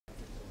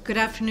Good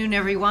afternoon,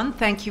 everyone.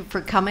 Thank you for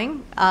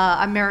coming.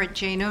 I'm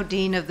Janow,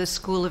 Dean of the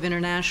School of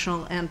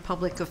International and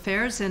Public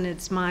Affairs, and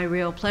it's my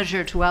real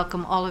pleasure to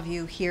welcome all of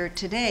you here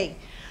today.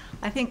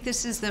 I think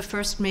this is the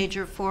first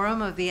major forum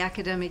of the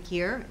academic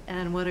year,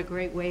 and what a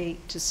great way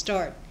to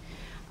start.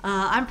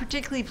 I'm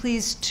particularly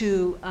pleased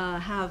to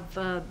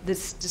have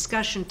this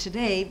discussion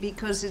today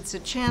because it's a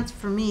chance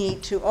for me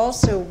to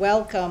also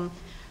welcome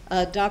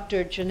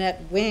Dr.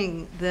 Jeanette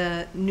Wing,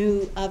 the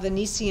new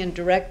Avanesian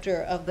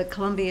Director of the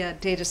Columbia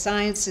Data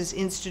Sciences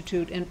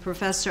Institute and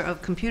Professor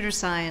of Computer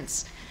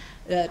Science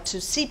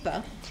to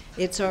SIPA.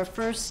 It's our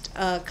first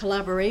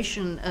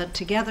collaboration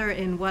together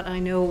in what I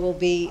know will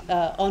be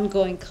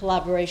ongoing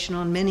collaboration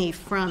on many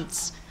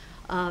fronts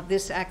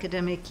this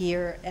academic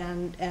year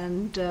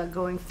and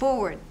going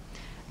forward.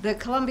 The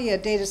Columbia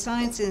Data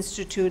Science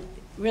Institute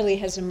really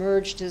has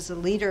emerged as a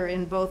leader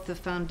in both the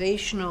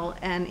foundational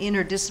and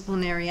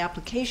interdisciplinary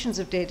applications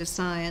of data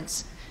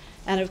science.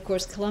 And of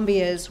course,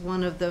 Columbia is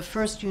one of the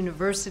first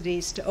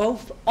universities to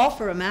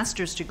offer a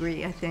master's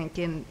degree, I think,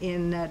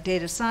 in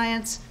data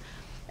science,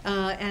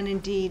 and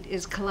indeed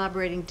is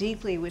collaborating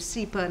deeply with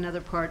SIPA and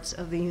other parts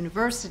of the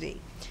university.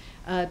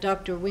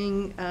 Dr.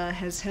 Wing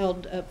has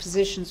held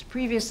positions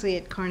previously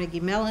at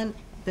Carnegie Mellon,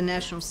 the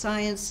National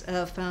Science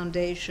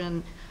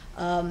Foundation,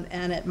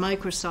 and at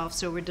Microsoft,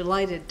 so we're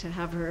delighted to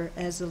have her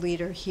as a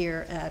leader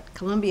here at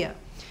Columbia.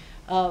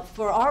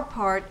 For our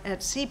part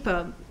at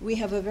SIPA, we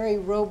have a very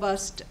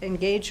robust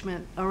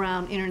engagement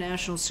around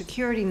international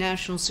security,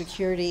 national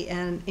security,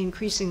 and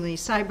increasingly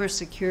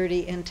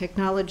cybersecurity and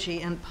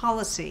technology and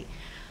policy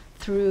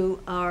through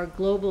our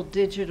Global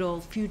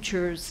Digital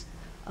Futures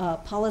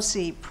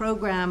policy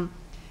program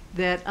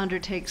that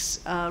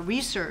undertakes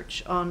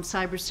research on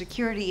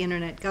cybersecurity,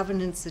 internet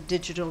governance, the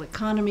digital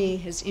economy,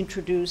 has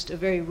introduced a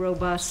very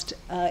robust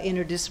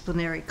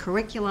interdisciplinary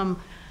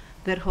curriculum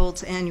that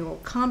holds annual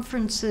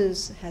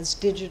conferences, has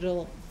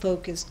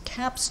digital-focused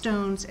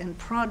capstones and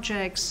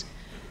projects,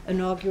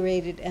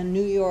 inaugurated a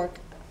New York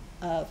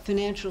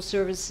Financial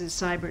Services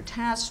Cyber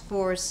Task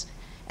Force,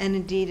 and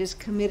indeed is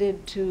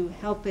committed to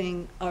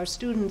helping our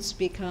students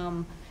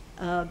become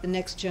the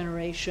next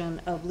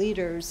generation of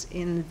leaders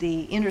in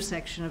the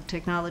intersection of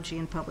technology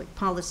and public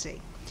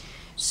policy.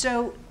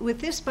 So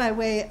with this by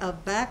way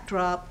of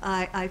backdrop,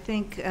 I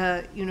think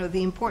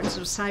the importance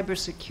of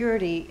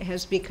cybersecurity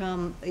has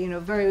become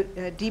very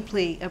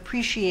deeply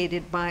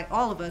appreciated by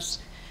all of us,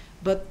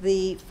 but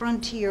the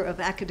frontier of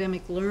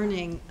academic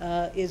learning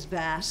is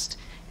vast,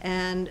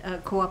 and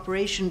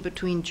cooperation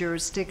between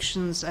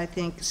jurisdictions, I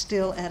think,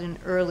 still at an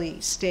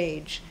early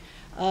stage.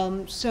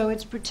 So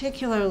it's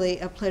particularly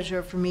a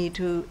pleasure for me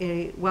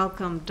to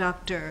welcome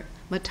Dr.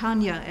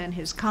 Matania and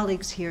his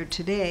colleagues here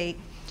today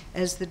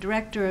as the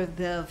director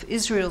of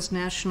Israel's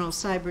National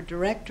Cyber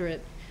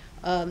Directorate,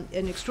 an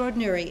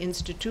extraordinary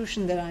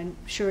institution that I'm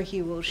sure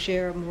he will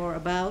share more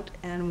about,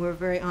 and we're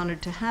very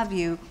honored to have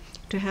you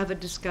to have a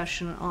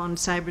discussion on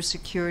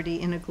cybersecurity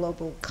in a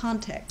global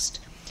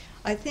context.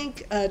 I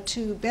think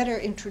to better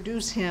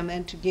introduce him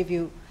and to give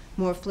you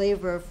more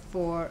flavor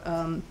for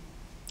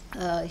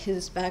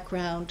his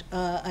background,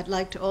 I'd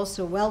like to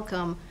also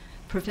welcome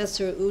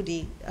Professor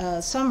Udi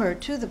Sommer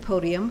to the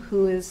podium,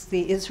 who is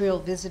the Israel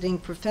visiting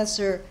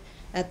professor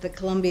at the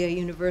Columbia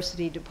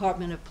University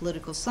Department of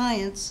Political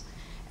Science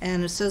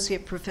and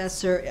associate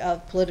professor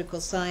of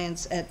political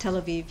science at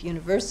Tel Aviv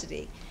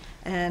University.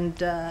 And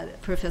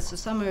Professor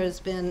Sommer has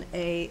been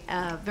a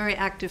very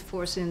active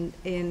force in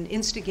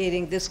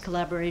instigating this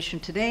collaboration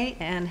today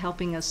and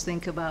helping us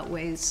think about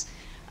ways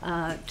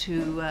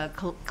to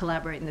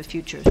collaborate in the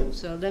future.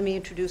 So let me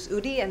introduce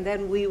Udi, and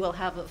then we will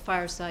have a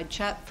fireside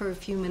chat for a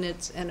few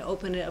minutes and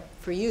open it up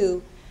for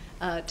you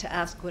to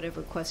ask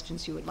whatever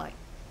questions you would like.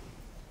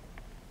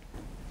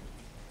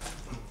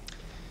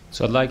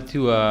 So I'd like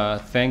to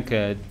thank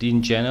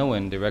Dean Janow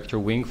and Director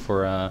Wing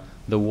for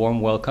the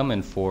warm welcome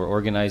and for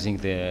organizing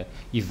the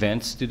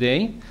events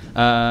today.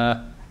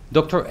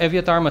 Dr.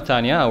 Eviatar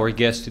Matania, our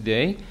guest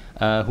today,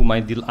 whom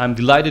I'm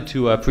delighted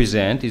to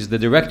present, is the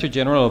Director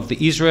General of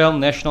the Israel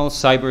National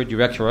Cyber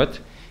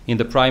Directorate in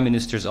the Prime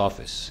Minister's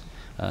Office.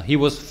 He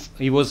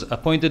was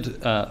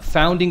appointed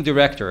founding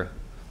director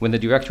when the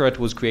Directorate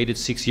was created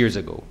 6 years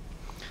ago.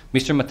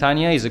 Mr.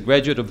 Matania is a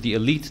graduate of the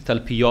elite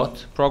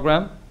Talpiyot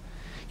program.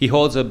 He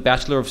holds a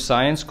Bachelor of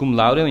Science cum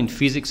laude in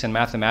Physics and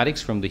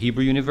Mathematics from the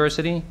Hebrew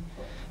University,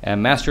 a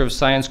Master of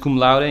Science cum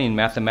laude in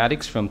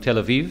Mathematics from Tel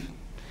Aviv,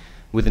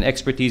 with an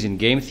expertise in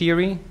game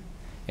theory,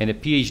 and a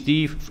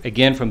PhD,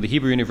 again from the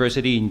Hebrew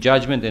University, in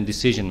judgment and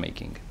decision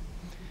making.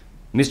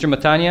 Mr.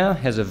 Matania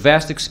has a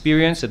vast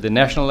experience at the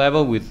national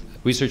level with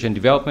research and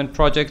development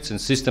projects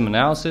and system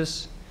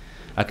analysis.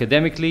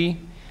 Academically,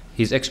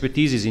 his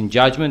expertise is in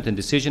judgment and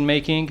decision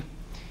making,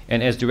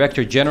 and as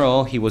Director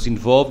General, he was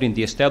involved in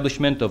the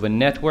establishment of a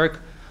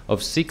network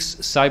of 6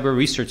 cyber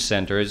research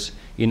centers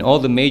in all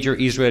the major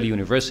Israeli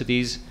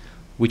universities,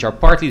 which are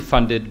partly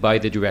funded by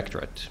the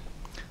Directorate.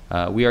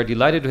 We are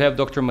delighted to have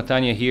Dr.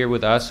 Matania here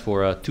with us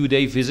for a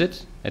 2-day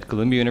visit at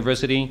Columbia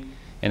University,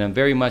 and I'm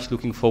very much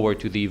looking forward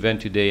to the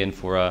event today and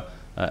for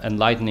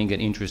enlightening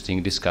and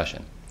interesting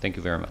discussion. Thank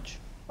you very much.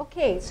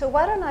 Okay, so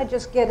why don't I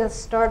just get us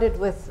started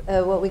with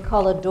what we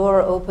call a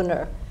door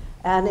opener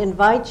and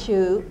invite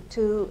you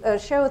to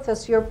share with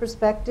us your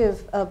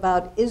perspective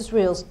about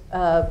Israel's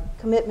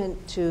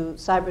commitment to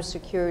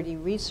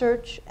cybersecurity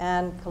research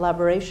and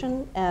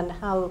collaboration and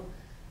how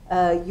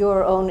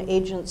your own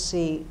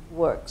agency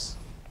works.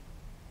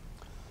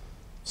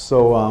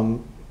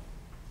 So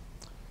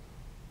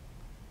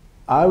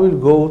I will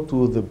go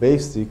to the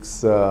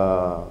basics.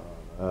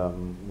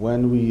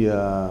 When we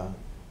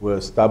were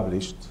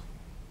established,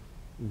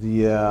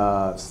 the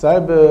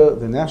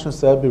National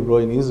Cyber Bureau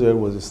in Israel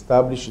was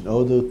established in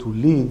order to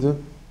lead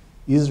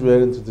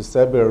Israel into the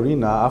cyber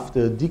arena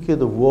after a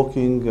decade of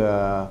working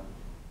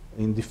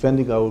in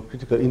defending our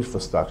critical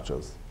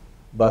infrastructures.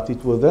 But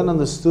it was then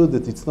understood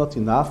that it's not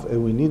enough,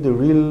 and we need a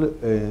real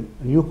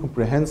new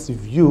comprehensive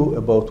view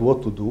about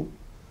what to do.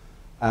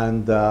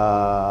 And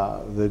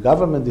the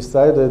government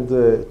decided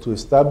to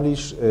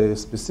establish a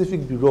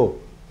specific bureau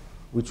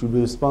which will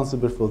be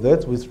responsible for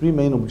that with three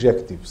main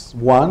objectives.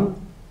 One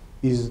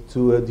is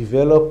to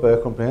develop a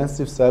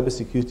comprehensive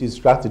cybersecurity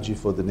strategy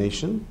for the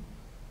nation.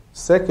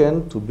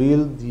 Second, to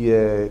build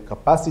the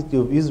capacity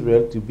of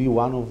Israel to be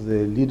one of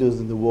the leaders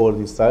in the world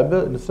in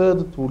cyber. And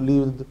third, to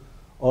lead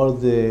all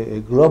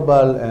the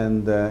global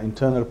and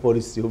internal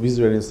policy of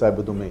Israel in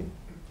cyber domain.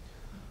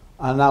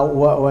 And now,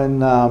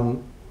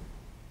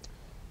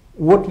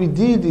 what we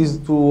did is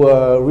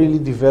to really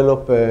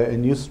develop a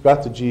new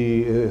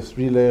strategy, a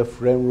three-layer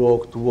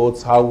framework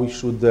towards how we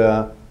should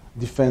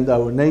defend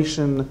our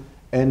nation.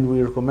 And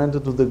we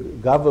recommended to the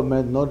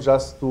government not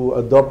just to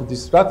adopt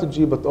this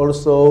strategy, but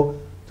also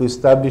to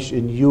establish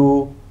a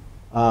new,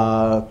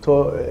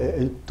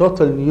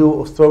 total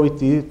new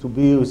authority to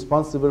be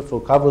responsible for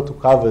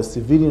cover-to-cover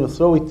civilian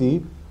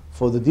authority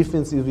for the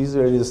defense of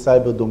Israeli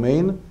cyber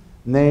domain,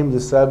 named the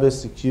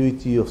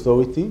Cybersecurity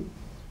Authority,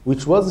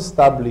 which was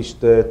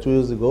established 2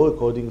 years ago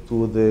according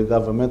to the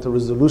governmental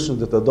resolution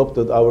that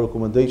adopted our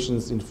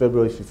recommendations in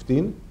February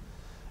 15.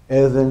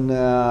 And then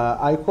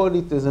I call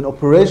it as an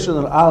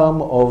operational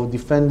arm of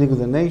defending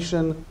the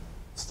nation,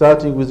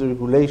 starting with the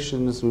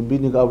regulations, we're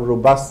building our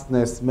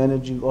robustness,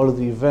 managing all of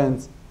the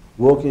events,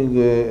 working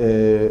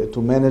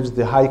to manage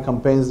the high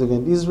campaigns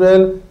against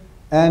Israel,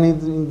 and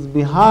it's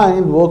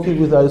behind working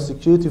with our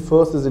security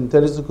forces and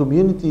intelligence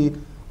community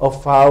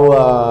of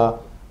how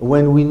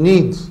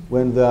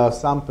when there are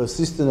some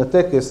persistent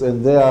attacks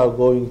and they are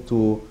going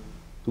to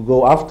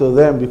go after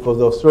them because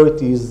the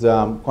authority is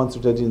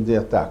concentrated in the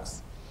attacks.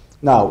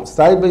 Now,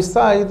 side by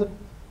side,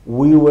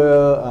 we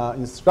were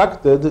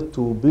instructed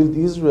to build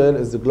Israel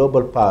as a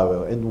global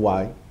power. And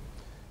why?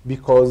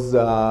 Because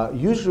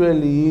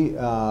usually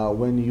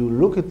when you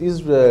look at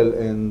Israel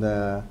and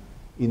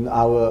in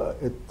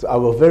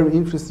our very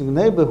interesting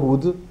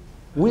neighborhood,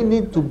 we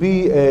need to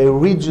be a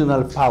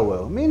regional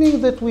power, meaning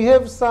that we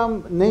have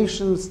some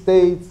nation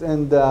states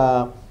and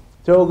terror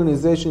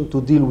organization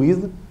to deal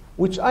with,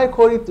 which I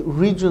call it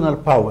regional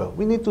power.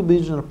 We need to be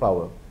regional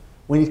power.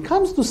 When it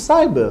comes to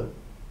cyber,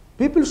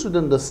 people should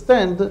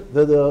understand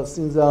that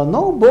since there are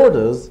no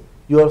borders,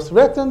 you are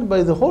threatened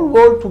by the whole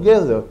world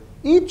together.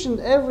 Each and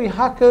every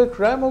hacker,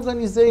 crime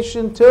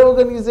organization, terror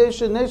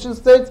organization, nation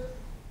state,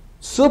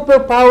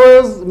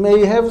 superpowers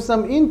may have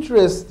some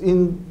interest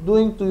in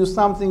doing to you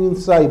something in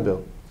cyber.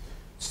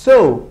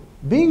 So,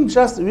 being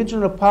just a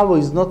regional power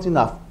is not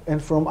enough.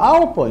 And from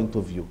our point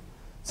of view,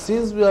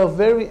 since we are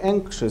very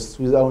anxious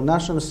with our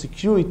national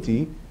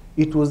security,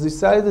 it was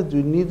decided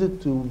we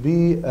needed to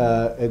be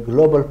a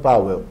global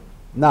power.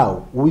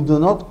 Now, we do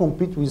not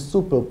compete with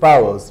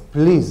superpowers,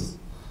 please.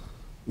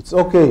 It's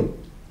okay.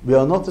 We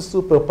are not a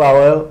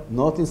superpower,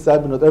 not in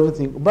cyber, not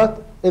everything,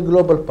 but a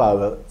global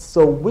power.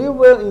 So we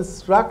were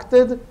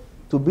instructed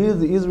to build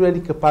the Israeli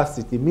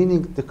capacity,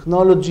 meaning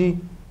technology,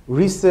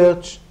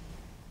 research,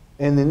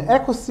 and an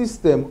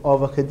ecosystem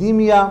of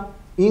academia,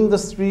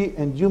 industry,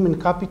 and human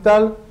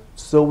capital,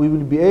 so we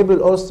will be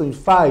able also in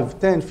 5,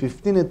 10,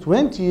 15, and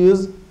 20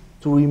 years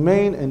to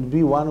remain and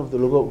be one of the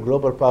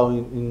global power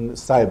in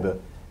cyber.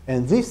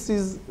 And this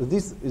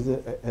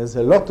has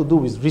a lot to do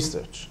with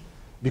research.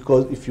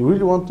 Because if you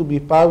really want to be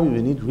power,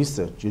 you need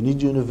research. You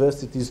need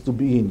universities to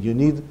be in. You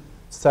need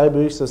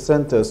cyber research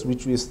centers,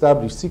 which we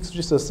established, 6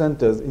 research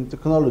centers in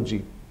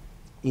technology,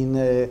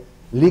 in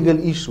legal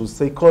issues,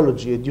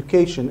 psychology,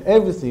 education,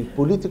 everything,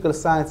 political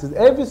sciences,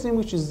 everything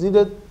which is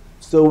needed,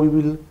 so we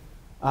will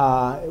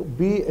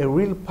be a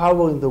real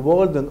power in the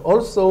world and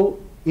also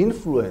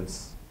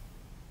influence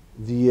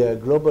the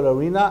global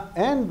arena,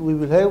 and we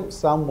will have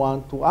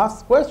someone to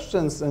ask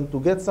questions and to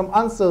get some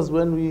answers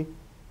when we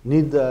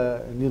need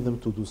them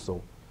to do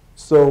so.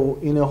 So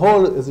in a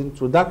whole, as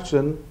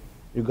introduction,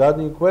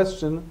 regarding the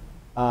question,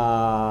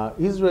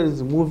 Israel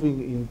is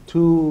moving in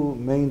 2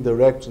 main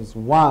directions.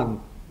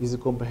 One is a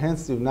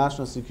comprehensive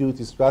national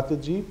security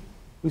strategy,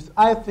 which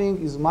I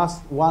think is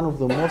one of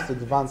the most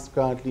advanced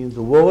currently in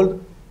the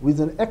world, with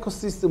an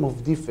ecosystem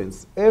of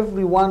defense.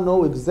 Everyone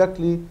knows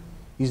exactly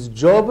his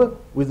job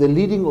with a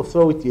leading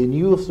authority, a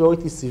new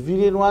authority,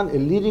 civilian one, a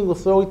leading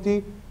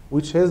authority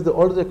which has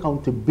all the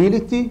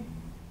accountability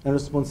and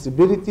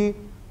responsibility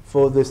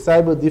for the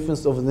cyber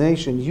defense of the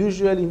nation.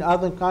 Usually in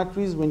other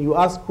countries, when you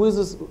ask who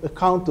is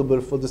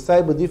accountable for the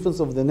cyber defense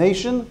of the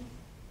nation,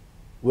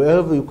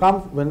 wherever you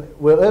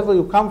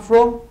come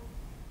from,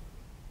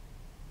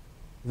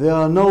 there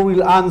are no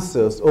real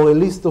answers or a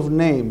list of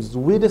names.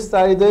 We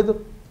decided,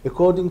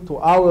 according to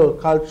our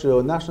culture,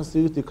 or national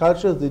security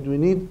culture, that we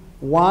need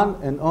one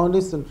and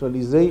only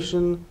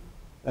centralization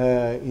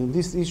in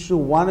this issue,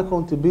 one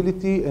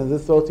accountability, and the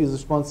authority is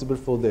responsible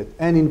for that.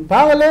 And in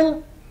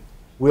parallel,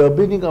 we are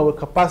building our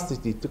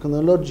capacity,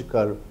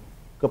 technological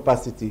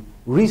capacity,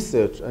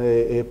 research,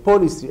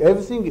 policy,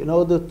 everything in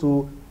order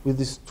to, with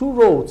these two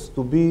roads,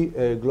 to be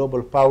a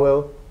global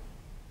power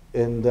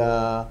and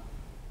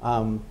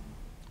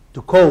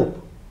to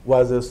cope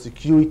with the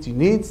security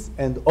needs,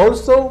 and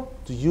also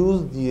to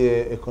use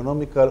the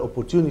economical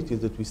opportunities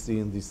that we see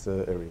in this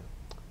area.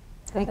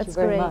 Thank you That's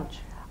very great. much.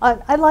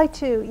 I'd like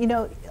to,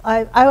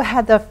 I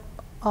had the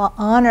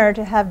honor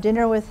to have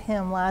dinner with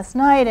him last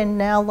night and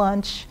now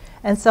lunch.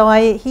 And so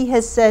he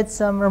has said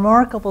some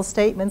remarkable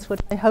statements,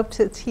 which I hope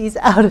to tease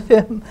out of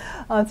him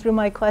through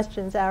my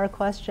questions, our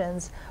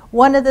questions.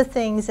 One of the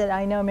things that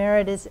I know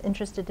Merit is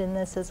interested in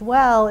this as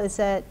well is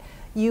that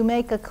you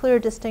make a clear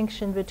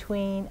distinction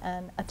between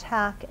an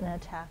attack and an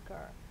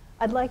attacker.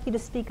 I'd like you to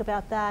speak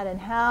about that and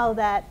how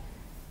that,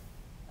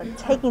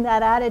 taking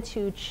that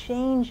attitude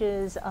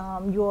changes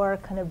your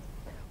kind of,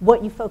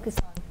 what you focus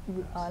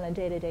on a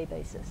day-to-day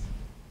basis.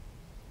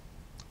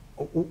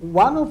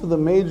 One of the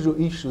major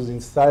issues in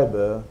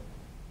cyber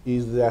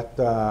is that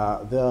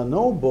there are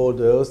no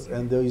borders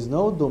and there is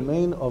no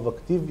domain of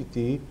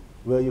activity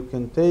where you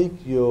can take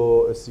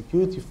your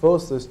security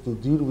forces to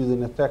deal with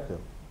an attacker.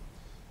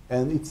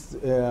 And it's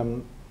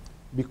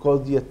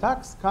because the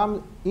attacks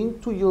come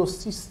into your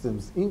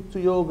systems, into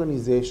your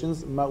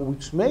organizations,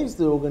 which makes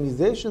the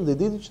organization the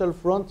digital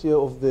frontier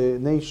of the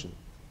nation.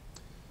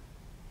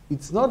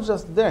 It's not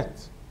just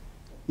that.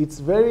 It's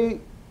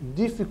very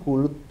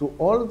difficult to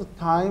all the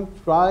time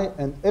try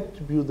and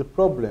attribute the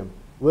problem.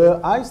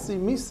 Where I see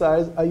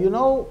missiles,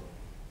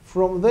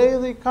 from there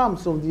they come.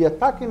 So the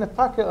attack and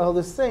attacker are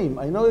the same.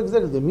 I know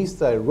exactly the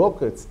missile,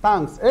 rockets,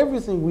 tanks,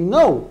 everything we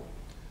know.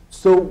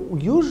 So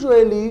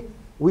usually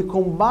we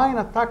combine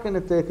attack and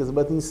attackers.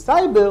 But in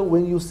cyber,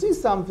 when you see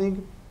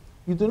something,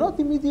 you do not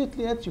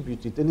immediately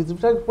attribute it. And it's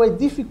quite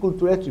difficult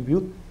to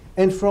attribute.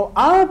 And from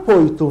our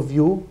point of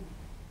view,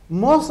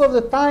 most of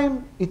the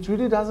time, it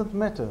really doesn't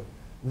matter.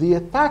 The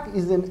attack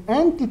is an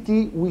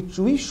entity which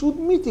we should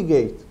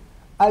mitigate.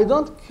 I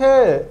don't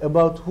care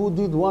about who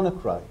did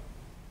WannaCry.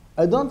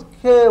 I don't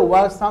care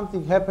why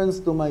something happens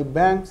to my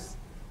banks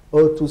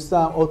or to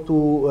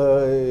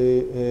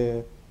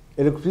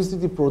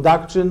electricity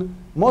production.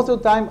 Most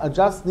of the time, I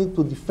just need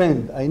to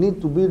defend. I need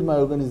to build my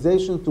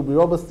organization to be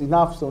robust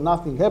enough so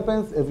nothing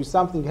happens. If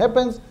something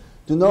happens,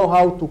 to know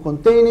how to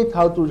contain it,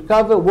 how to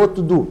recover, what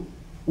to do.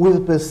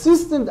 With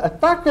persistent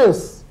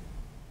attackers,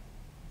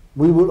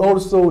 we will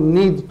also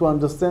need to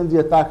understand the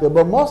attacker.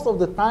 But most of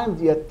the time,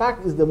 the attack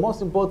is the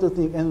most important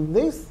thing. And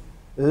this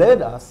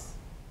led us,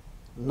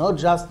 not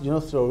just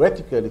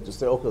theoretically to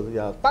say, okay,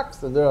 there are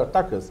attacks and there are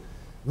attackers.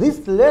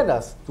 This led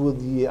us to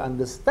the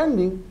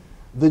understanding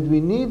that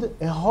we need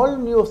a whole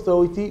new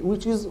authority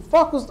which is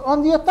focused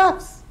on the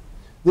attacks.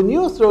 The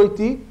new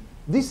authority,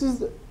 this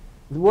is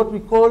what we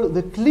call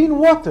the clean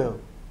water.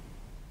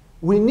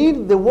 We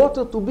need the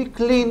water to be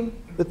clean,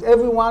 that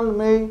everyone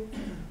may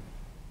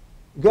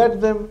get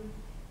them.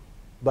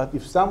 But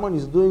if someone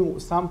is doing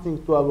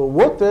something to our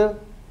water,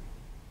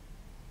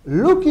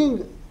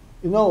 going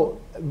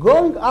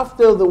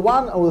after the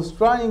one who was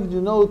trying,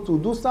 to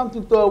do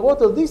something to our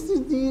water, this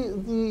is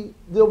the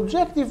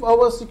objective of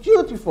our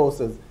security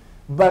forces.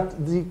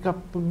 But the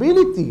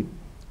capability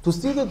to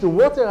see that the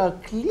water are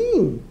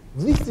clean,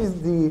 this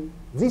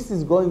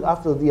is going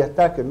after the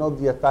attacker, not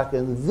the attacker.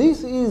 And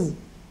this is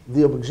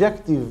the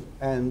objective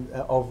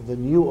of the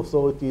new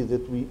authority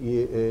that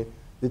we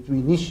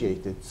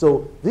initiated.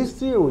 So this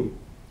theory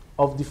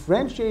of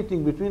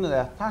differentiating between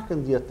the attack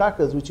and the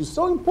attackers, which is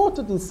so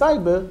important in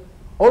cyber,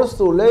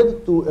 also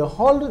led to a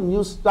whole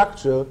new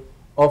structure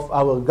of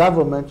our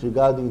government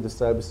regarding the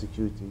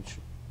cybersecurity issue.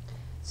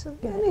 So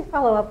let me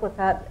follow up with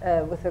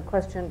that with a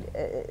question.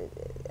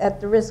 At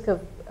the risk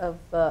of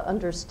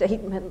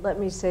understatement, let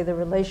me say the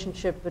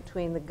relationship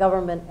between the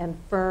government and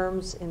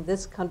firms in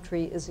this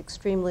country is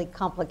extremely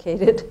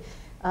complicated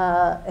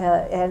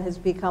and has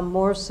become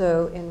more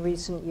so in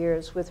recent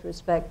years with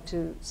respect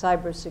to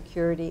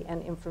cybersecurity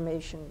and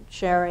information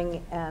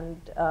sharing and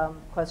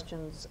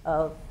questions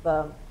of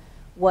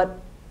what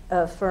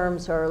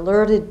firms are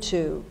alerted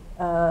to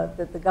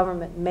that the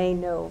government may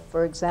know,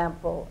 for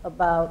example,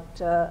 about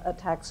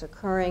attacks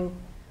occurring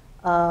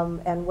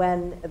and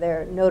when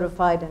they're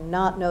notified and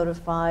not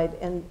notified.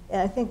 And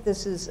I think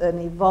this is an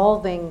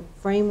evolving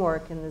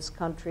framework in this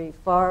country,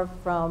 far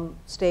from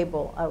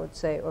stable, I would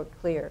say, or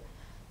clear.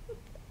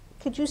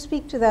 Could you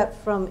speak to that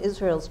from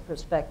Israel's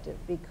perspective?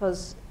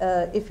 Because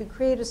if you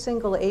create a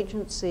single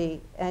agency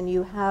and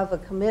you have a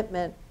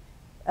commitment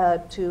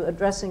to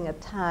addressing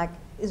attack,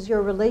 is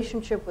your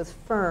relationship with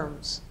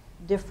firms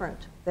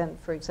different than,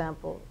 for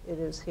example, it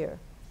is here?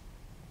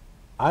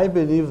 I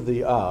believe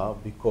they are,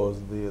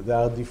 because they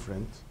are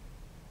different.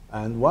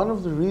 And one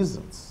of the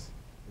reasons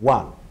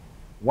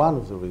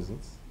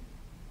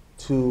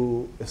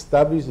to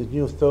establish the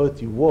new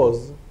authority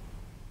was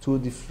to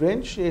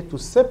differentiate, to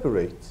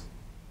separate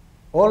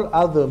all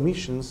other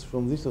missions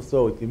from this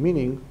authority.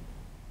 Meaning,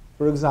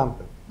 for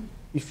example,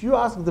 if you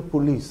ask the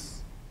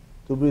police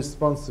to be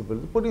responsible,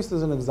 the police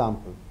is an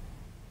example,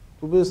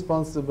 to be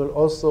responsible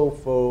also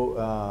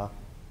for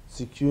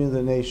securing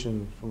the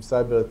nation from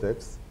cyber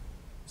attacks.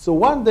 So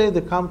one day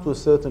they come to a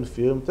certain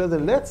firm, tell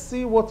them, let's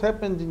see what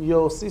happened in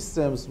your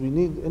systems,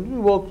 and we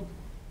work.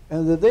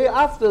 And the day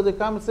after they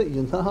come and say,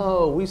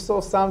 we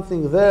saw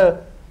something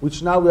there,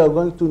 which now we are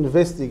going to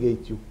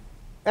investigate you.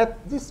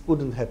 This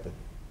couldn't happen.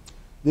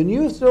 The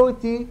new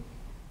authority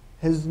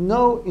has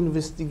no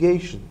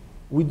investigation.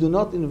 We do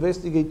not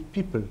investigate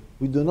people.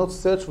 We do not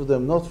search for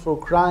them, not for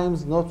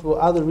crimes, not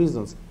for other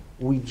reasons.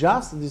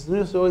 This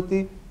new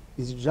authority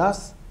is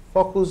just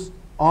focused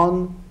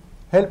on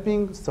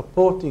helping,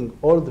 supporting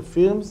all the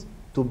firms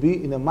to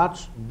be in a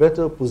much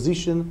better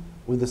position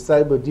with the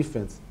cyber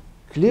defense.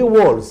 Clear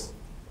walls.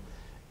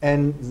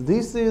 And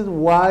this is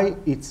why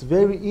it's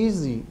very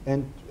easy,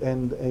 and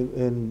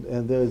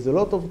there is a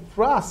lot of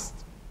trust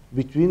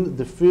between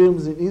the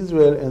firms in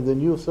Israel and the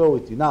new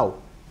authority. Now,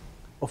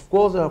 of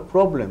course, there are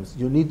problems.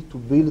 You need to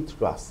build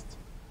trust.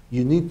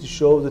 You need to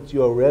show that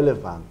you are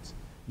relevant.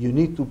 You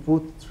need to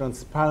put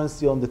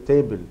transparency on the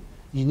table.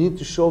 You need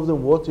to show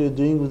them what you're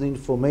doing with the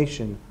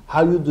information,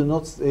 how you do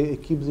not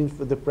keep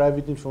the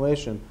private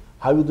information,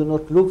 how you do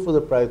not look for the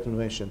private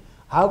information,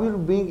 how you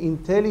bring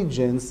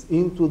intelligence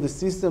into the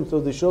system so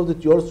they show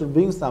that you also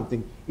bring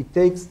something. It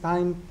takes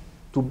time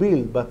to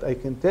build, but I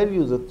can tell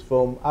you that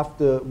from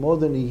after more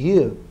than a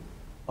year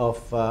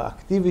of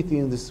activity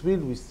in this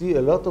field, we see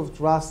a lot of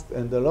trust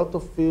and a lot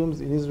of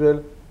firms in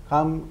Israel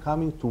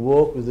coming to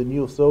work with the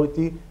new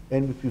authority,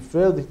 and we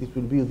prefer that it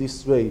will be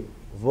this way,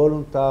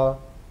 voluntary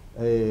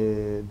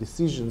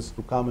decisions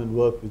to come and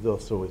work with the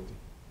authority.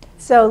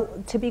 So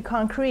to be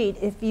concrete,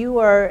 if you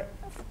were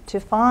to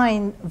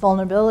find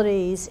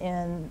vulnerabilities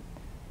in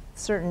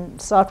certain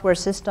software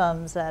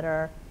systems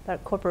that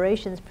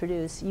corporations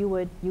produce, you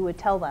would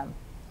tell them.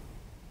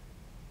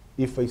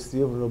 If I see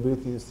a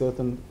vulnerability in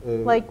certain...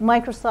 like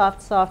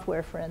Microsoft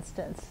software, for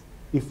instance.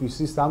 If we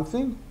see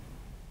something,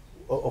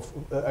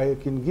 I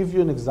can give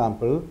you an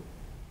example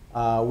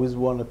with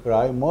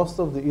WannaCry. Most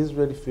of the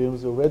Israeli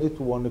firms are ready to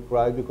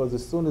WannaCry because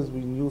as soon as we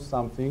knew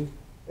something,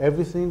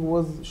 everything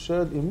was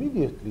shared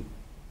immediately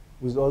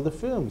with all the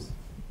firms.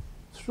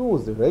 Through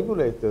the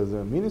regulators,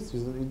 the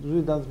ministries, it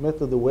really doesn't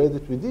matter the way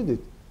that we did it.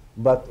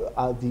 But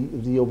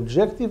the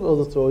objective of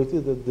the authority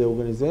is that the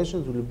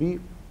organizations will be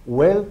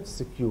well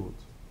secured.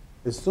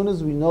 As soon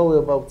as we know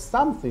about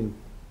something,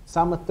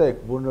 some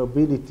attack,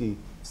 vulnerability,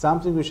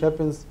 something which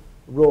happens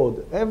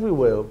abroad,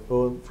 everywhere,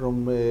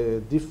 from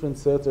different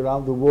sectors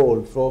around the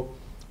world,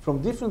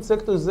 from different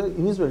sectors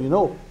in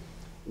Israel,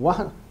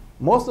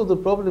 most of the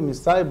problem is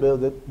cyber,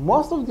 that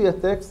most of the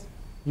attacks,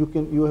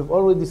 you have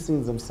already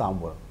seen them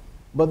somewhere.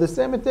 But the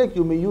same attack,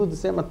 you may use the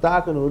same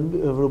attack and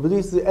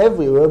vulnerability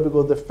everywhere,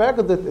 because the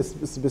fact that a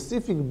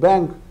specific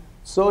bank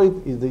saw it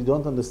is they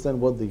don't understand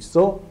what they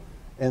saw,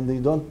 and they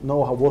don't know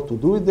what to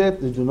do with that.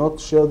 They do not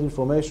share the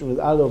information with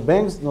other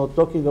banks, not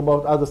talking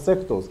about other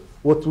sectors.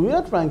 What we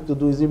are trying to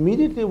do is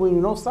immediately when we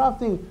know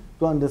something,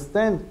 to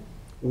understand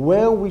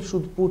where we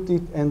should put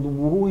it and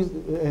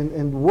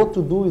and what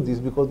to do with this,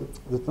 because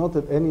it's not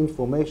that any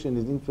information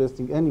is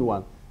interesting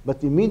anyone,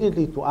 but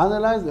immediately to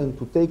analyze and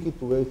to take it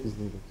to where it is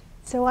needed.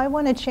 So I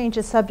want to change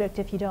the subject,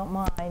 if you don't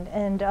mind,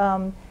 and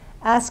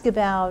ask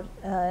about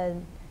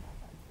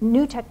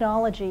new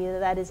technology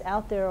that is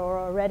out there or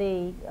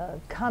already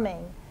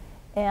coming.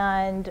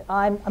 And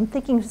I'm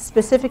thinking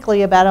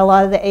specifically about a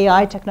lot of the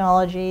AI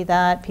technology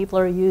that people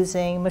are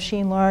using,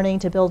 machine learning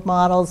to build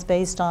models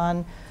based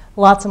on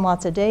lots and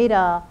lots of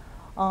data.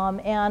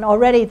 And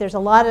already there's a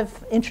lot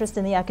of interest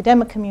in the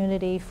academic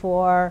community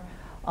for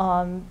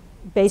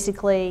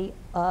basically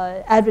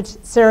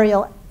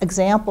adversarial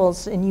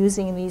examples in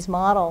using these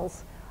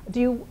models.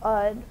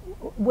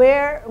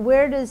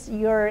 Where does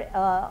your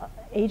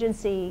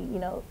agency,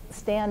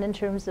 stand in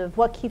terms of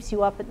what keeps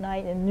you up at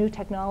night and new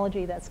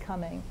technology that's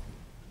coming?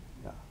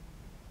 Yeah.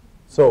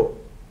 So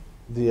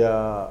there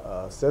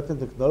are certain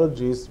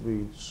technologies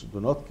which do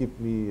not keep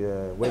me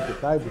awake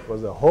at night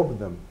because I hope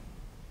them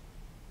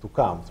to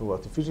come. So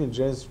artificial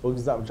intelligence, for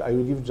example, I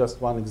will give just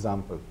one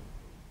example.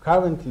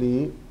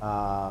 Currently,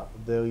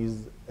 there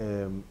is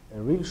a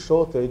real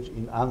shortage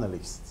in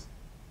analysts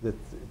that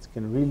it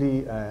can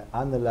really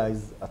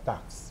analyze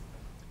attacks.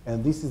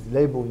 And this is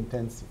labor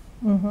intensive.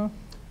 Mm-hmm.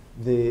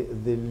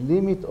 The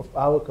limit of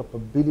our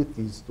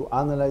capabilities to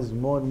analyze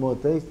more and more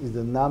attacks is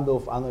the number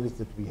of analysts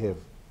that we have.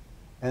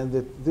 and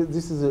that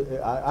this is,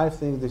 I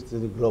think this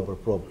is a global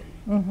problem.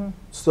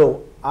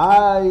 So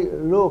I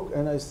look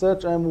and I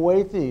search, I'm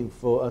waiting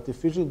for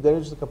artificial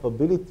intelligence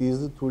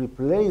capabilities to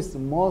replace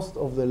most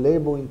of the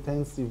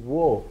labor-intensive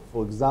work,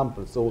 for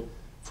example. So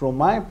from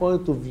my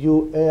point of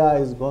view, AI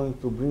is going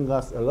to bring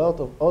us a lot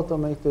of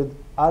automated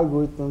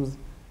algorithms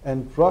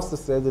and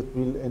processes that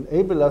will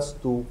enable us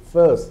to,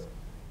 first,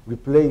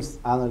 replace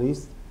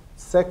analysts,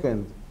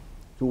 second,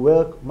 to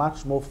work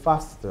much more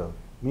faster,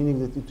 meaning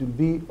that it will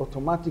be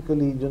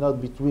automatically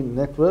between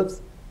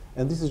networks,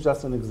 and this is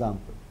just an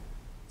example.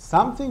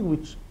 Something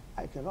which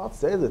I cannot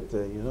say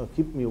that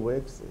keep me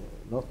awake,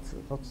 not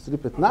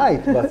sleep at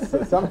night,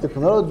 but some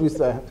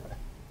technologies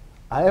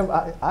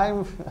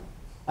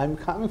I'm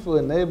coming from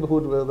a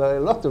neighborhood where there are a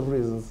lot of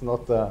reasons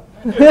not to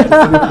sleep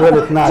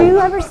well at night. Do you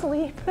ever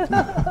sleep?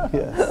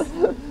 Yes.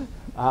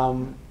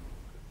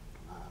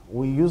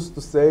 We used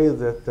to say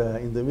that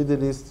in the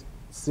Middle East,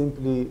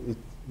 simply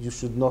you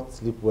should not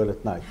sleep well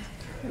at night.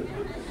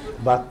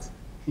 But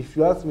if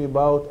you ask me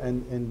about,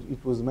 and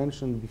it was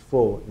mentioned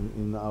before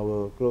in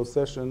our closed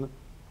session,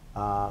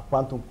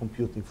 quantum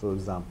computing, for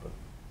example.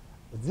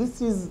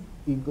 This is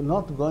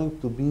not going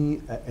to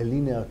be a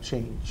linear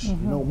change.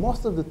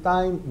 Most of the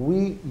time,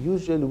 we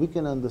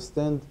can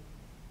understand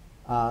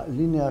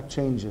linear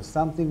changes,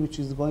 something which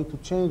is going to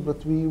change,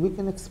 but we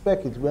can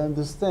expect it. We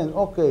understand,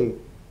 okay,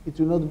 it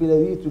will not be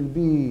like it will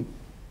be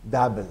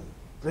double,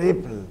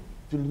 triple,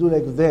 it will do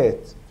like that,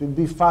 it will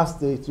be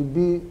faster, it will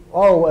be,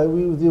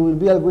 there will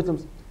be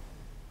algorithms.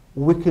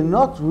 We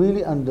cannot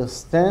really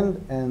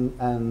understand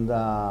and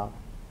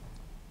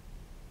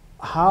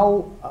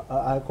how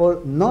I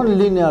call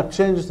non-linear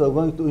changes are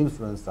going to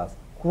influence us.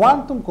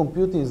 Quantum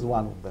computing is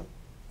one of them,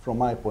 from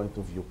my point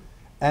of view.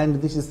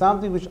 And this is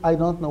something which I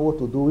don't know what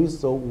to do with,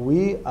 so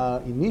we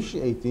are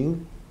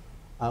initiating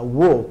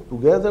work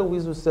together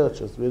with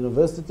researchers, with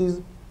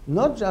universities,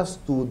 not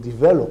just to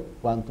develop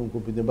quantum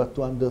computing, but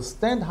to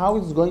understand how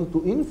it's going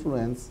to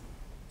influence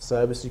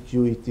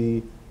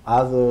cybersecurity,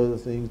 other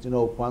things,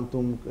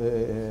 quantum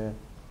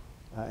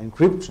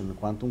encryption,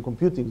 quantum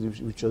computing,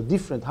 which are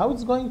different, how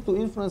it's going to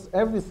influence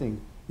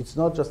everything. It's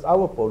not just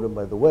our problem,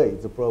 by the way,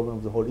 it's a problem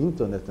of the whole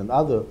internet and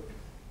other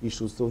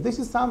issues. So this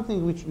is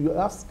something which you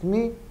ask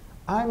me,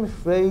 I'm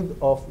afraid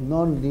of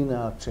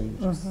non-linear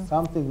changes,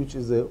 something which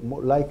is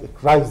like a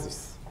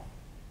crisis.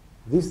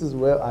 This is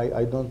where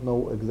I don't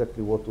know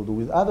exactly what to do.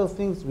 With other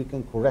things, we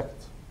can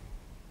correct.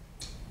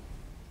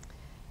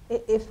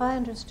 If I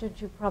understood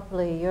you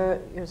properly, your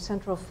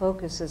central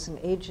focus as an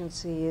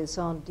agency is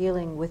on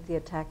dealing with the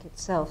attack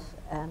itself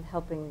and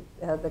helping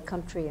the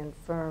country and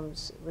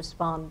firms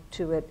respond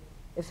to it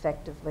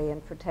effectively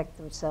and protect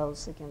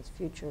themselves against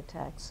future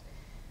attacks.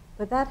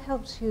 But that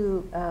helps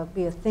you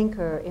be a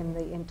thinker in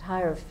the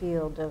entire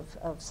field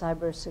of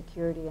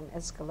cybersecurity and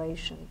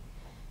escalation.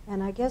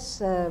 And I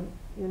guess,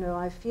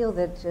 I feel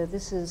that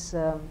this is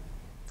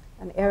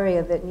an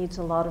area that needs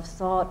a lot of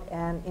thought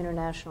and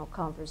international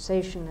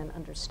conversation and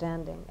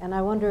understanding. And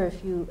I wonder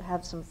if you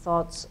have some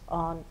thoughts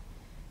on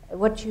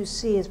what you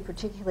see as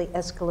particularly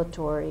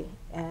escalatory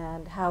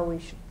and how we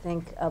should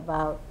think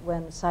about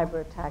when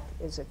cyber attack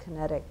is a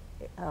kinetic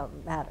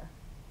matter.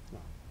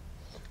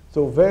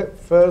 So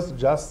first,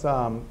 just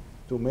to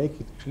make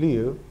it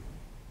clear,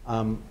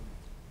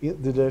 in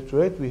the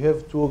Directorate, we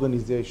have two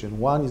organizations.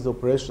 One is the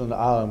operational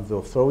arm, the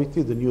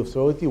authority, the new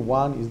authority.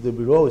 One is the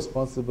bureau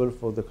responsible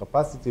for the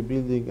capacity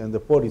building and the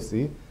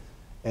policy.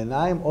 And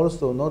I'm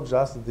also not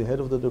just the head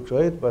of the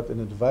Directorate, but an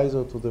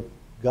advisor to the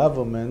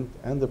government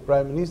and the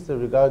Prime Minister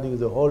regarding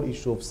the whole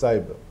issue of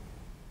cyber.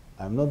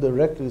 I'm not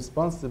directly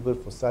responsible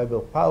for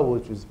cyber power,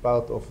 which is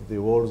part of the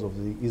roles of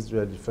the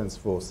Israel Defense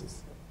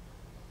Forces.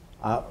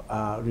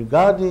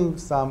 Regarding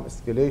some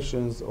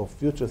escalations of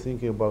future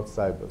thinking about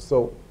cyber.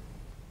 So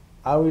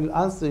I will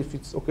answer, if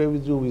it's okay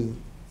with you, with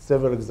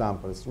several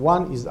examples.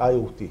 One is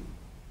IoT.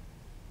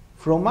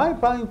 From my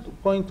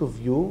point of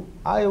view,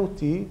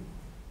 IoT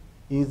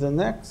is the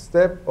next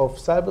step of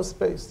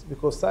cyberspace,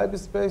 because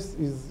cyberspace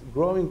is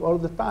growing all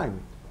the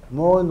time.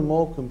 More and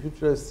more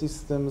computer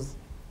systems,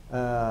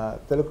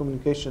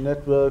 telecommunication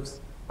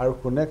networks are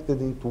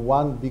connected into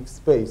one big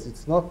space.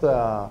 It's not,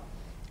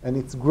 and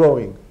it's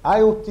growing.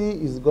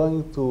 IoT is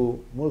going to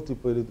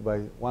multiply it by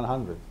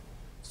 100.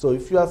 So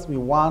if you ask me,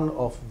 one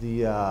of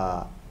the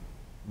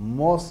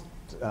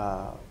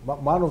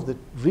one of the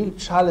real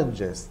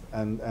challenges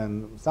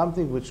and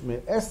something which may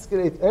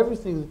escalate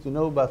everything that you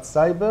know about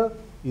cyber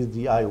is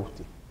the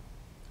IoT.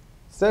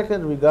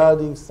 Second,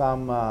 regarding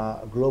some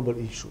global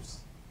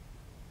issues.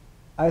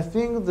 I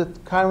think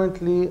that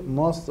currently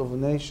most of the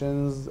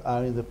nations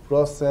are in the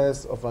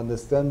process of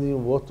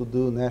understanding what to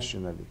do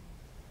nationally.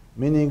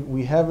 Meaning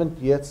we haven't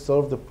yet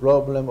solved the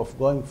problem of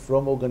going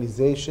from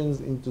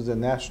organizations into the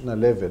national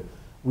level.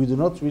 We do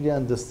not really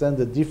understand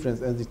the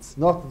difference, and it's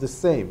not the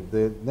same.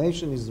 The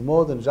nation is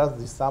more than just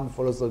the sum of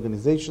all those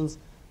organizations.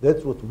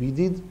 That's what we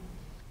did.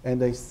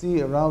 And I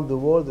see around the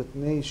world that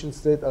nation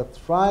states are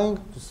trying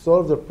to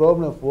solve the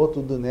problem of what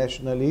to do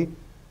nationally.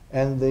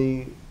 And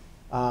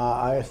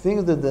I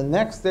think that the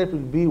next step will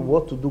be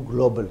what to do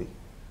globally.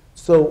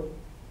 So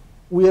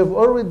we have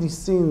already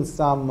seen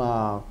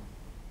some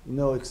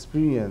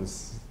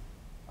experience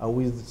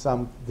with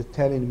some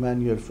detailing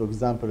manual, for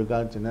example,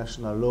 regarding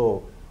international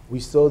law. We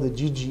saw the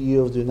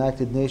GGE of the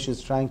United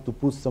Nations trying to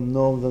put some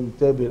norms on the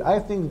table. I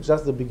think it's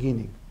just the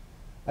beginning.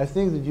 I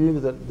think that during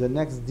the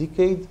next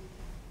decade,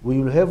 we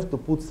will have to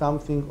put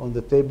something on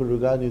the table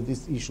regarding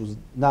these issues.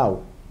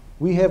 Now,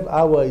 we have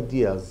our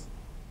ideas.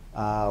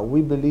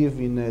 We believe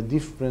in a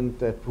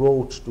different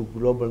approach to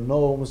global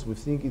norms. We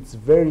think it's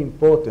very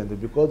important, and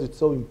because it's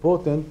so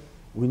important,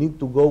 we need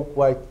to go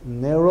quite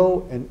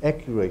narrow and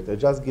accurate. I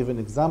just give an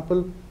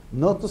example,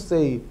 not to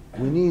say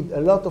we need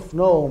a lot of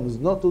norms,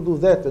 not to do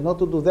that, and not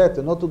to do that,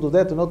 and not to do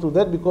that, and not to do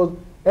that, because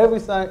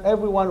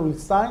everyone will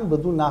sign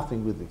but do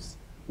nothing with this.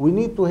 We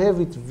need to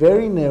have it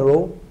very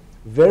narrow,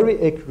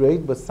 very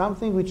accurate, but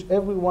something which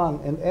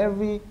everyone and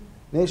every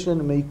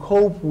nation may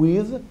cope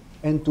with,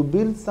 and to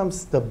build some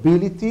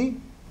stability.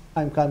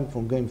 I'm coming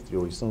from game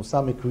theory, so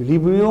some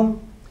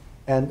equilibrium,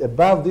 and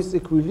above this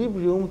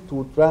equilibrium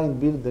to try and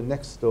build the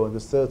next store, the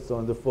third store,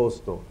 and the fourth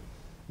store.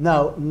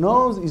 Now,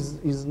 norms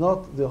is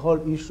not the whole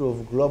issue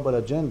of global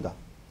agenda.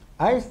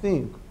 I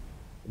think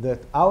that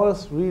our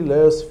 3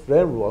 layers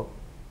framework,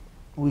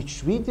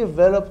 which we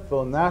developed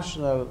for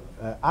national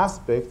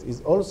aspects,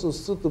 is also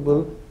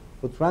suitable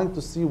for trying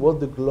to see what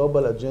the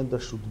global agenda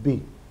should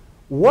be.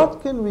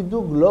 What can we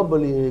do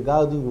globally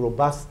regarding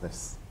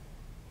robustness?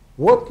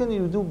 What can we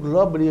do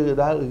globally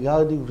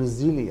regarding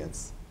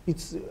resilience?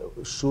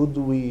 Should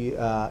we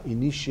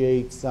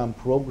initiate some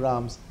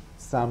programs,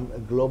 some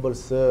global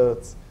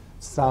certs,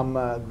 some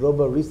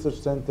global research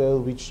centers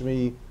which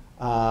may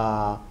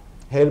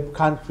help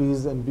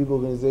countries and big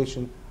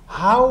organizations?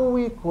 How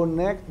we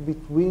connect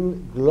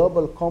between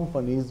global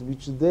companies,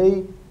 which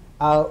they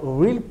are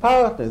real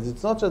partners.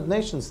 It's not just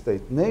nation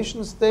states.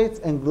 Nation states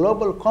and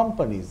global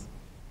companies,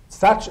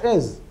 such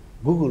as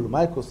Google,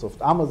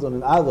 Microsoft, Amazon,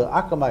 and other,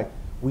 Akamai,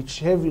 which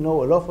have a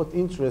lot of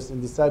interest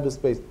in the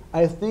cyberspace.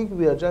 I think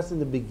we are just in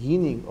the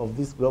beginning of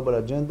this global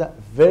agenda,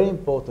 very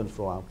important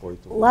for our point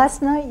of view.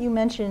 Last night you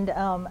mentioned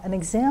an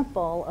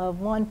example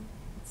of one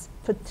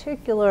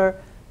particular,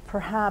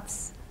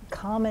 perhaps,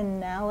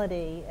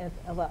 commonality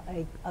of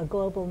a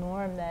global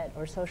norm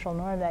or social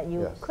norm that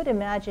you could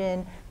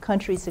imagine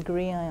countries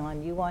agreeing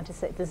on. You want to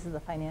say, this is the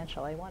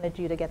financial. I wanted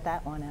you to get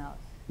that one out.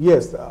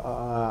 Yes.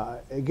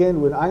 Again,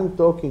 when I'm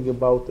talking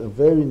about a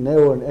very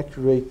narrow and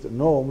accurate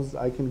norms,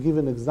 I can give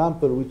an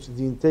example, which is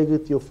the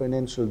integrity of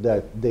financial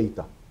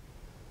data.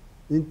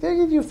 The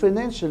integrity of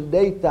financial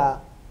data,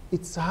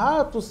 it's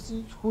hard to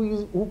see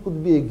who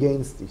could be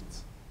against it.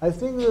 I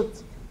think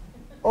that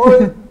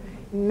all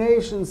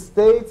nation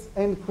states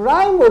and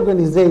crime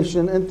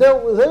organizations, and they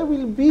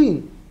will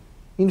be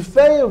in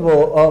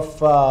favor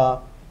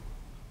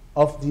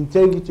of the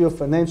integrity of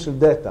financial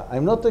data.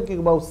 I'm not talking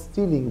about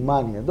stealing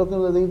money. I'm talking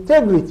about the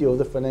integrity of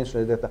the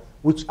financial data,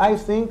 which I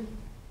think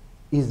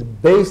is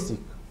basic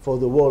for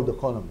the world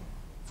economy,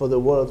 for the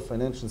world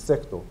financial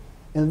sector.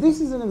 And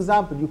this is an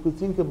example. You could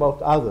think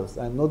about others.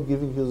 I'm not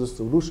giving you the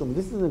solution.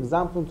 This is an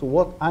example to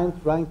what I'm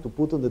trying to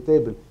put on the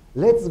table.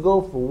 Let's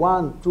go for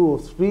 1, 2, or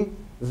 3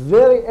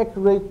 very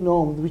accurate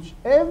norms, which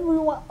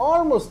everyone,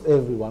 almost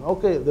everyone,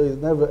 okay, there is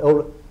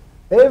never,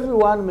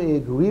 everyone may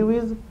agree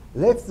with.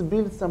 Let's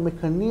build some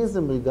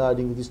mechanism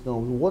regarding these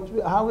norms,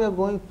 how we are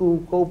going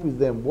to cope with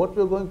them, what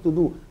we are going to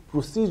do,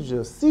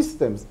 procedures,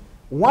 systems.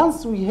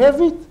 Once we have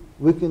it,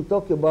 we can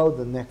talk about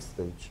the next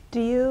stage.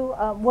 Do you,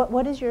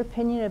 what is your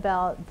opinion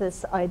about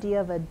this idea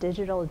of a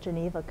digital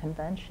Geneva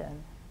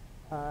Convention?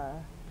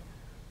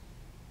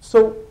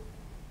 So,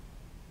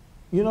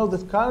 you know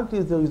that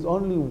currently there is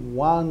only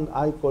one,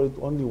 I call it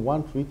only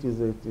one treaty,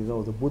 that,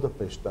 the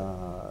Budapest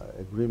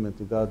agreement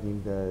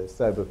regarding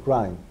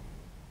cybercrime.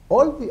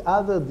 All the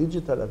other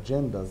digital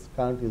agendas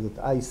currently that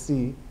I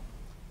see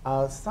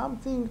are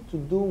something to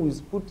do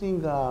with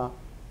putting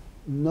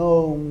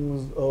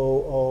norms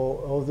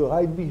or the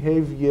right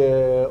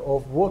behavior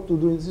of what to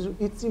do.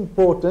 It's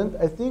important.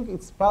 I think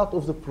it's part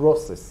of the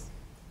process.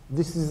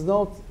 This is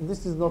not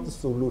a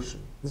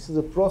solution. This is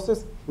a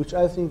process which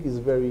I think is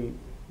very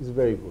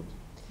good.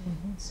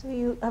 Mm-hmm.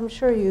 So I'm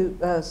sure you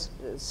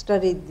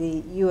studied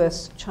the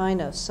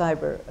U.S.-China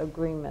cyber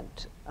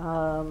agreement,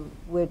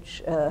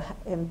 which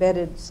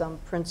embedded some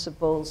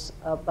principles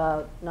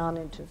about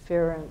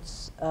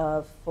non-interference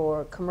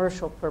for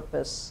commercial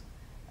purpose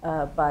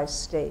by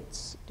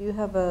states. Do you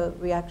have a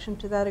reaction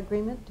to that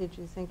agreement? Did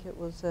you think it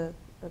was a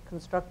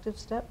constructive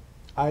step?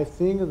 I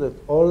think that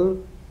all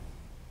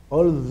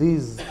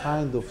these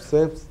kind of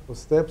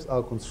steps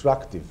are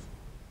constructive.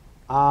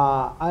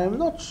 I am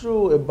not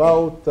sure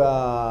about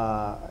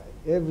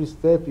every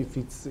step, if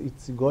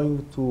it's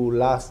going to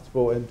last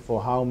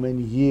for how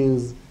many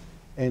years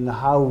and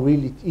how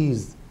real it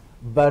is.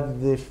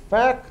 But the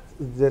fact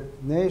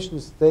that nation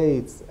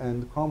states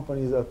and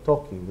companies are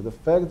talking, the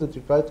fact that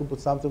you try to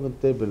put something on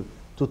the table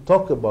to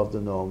talk about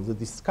the norms, the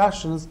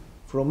discussions,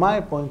 from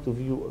my point of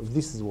view,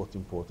 this is what's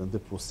important, the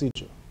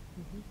procedure.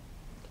 Mm-hmm.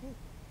 Okay.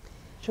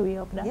 Should we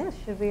open it up? Yes,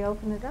 should we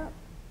open it up?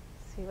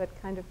 See what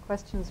kind of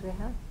questions we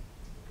have.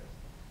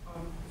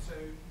 So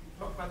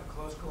talk about the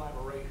close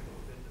collaboration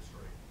with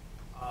industry.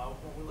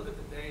 When we look at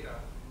the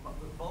data,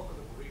 the bulk of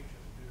the breach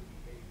is due to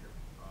behavior.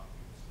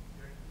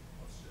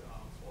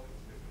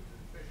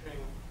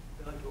 Phishing,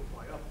 failing to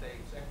apply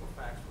updates,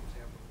 Equifax, for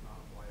example, does not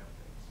apply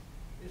updates.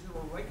 Is there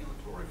a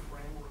regulatory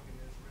framework in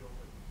Israel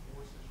that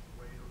enforces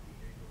greater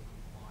behavioral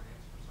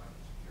compliance for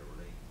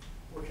cybersecurity,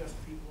 or just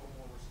people are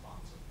more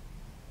responsive?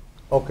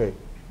 Okay.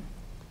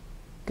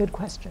 Good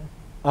question.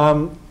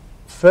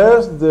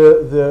 First,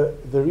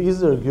 there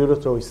is a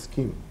regulatory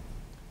scheme,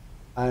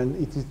 and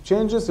it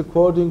changes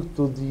according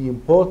to the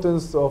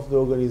importance of the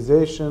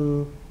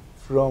organization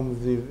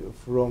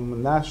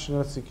from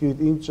national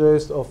security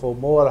interest or for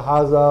moral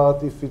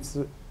hazard. If it's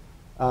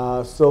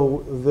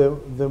so,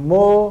 the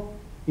more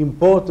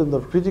important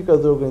or critical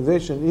the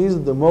organization is,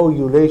 the more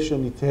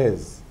regulation it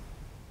has.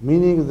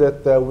 Meaning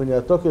that when you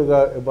are talking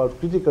about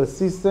critical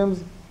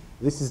systems,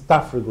 this is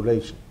tough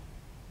regulation,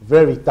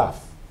 very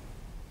tough.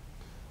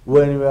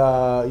 When you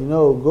are,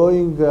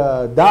 going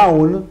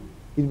down,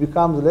 it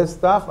becomes less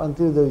tough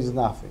until there is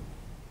nothing.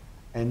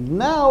 And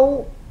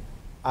now,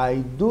 I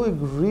do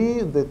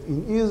agree that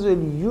in Israel,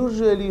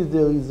 usually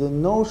there is a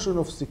notion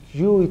of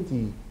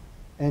security,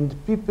 and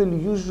people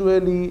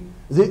usually,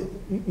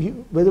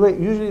 by the way,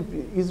 usually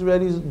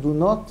Israelis do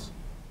not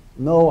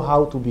know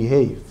how to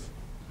behave,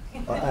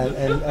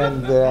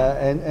 and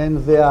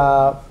they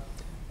are,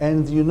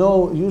 and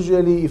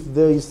usually if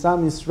there is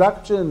some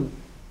instruction,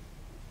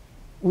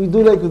 we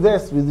do like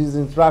this with these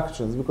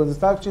instructions, because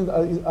instructions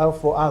are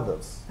for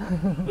others.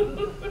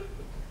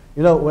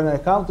 When I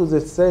come to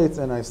the States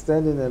and I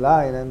stand in a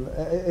line and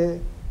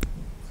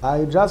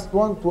I just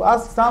want to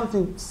ask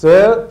something,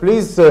 sir,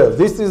 please, sir,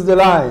 this is the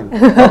line.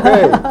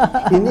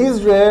 Okay. In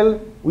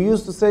Israel, we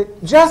used to say,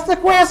 just a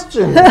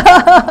question.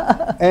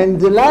 And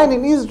the line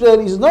in Israel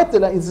is not a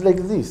line, it's like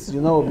this,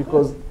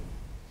 because.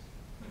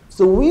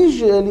 So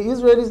usually,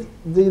 Israelis,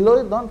 they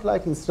don't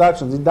like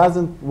instructions, it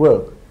doesn't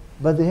work.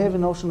 But they have a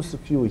notion of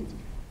security.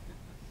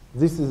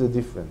 This is the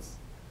difference.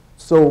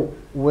 So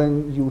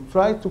when you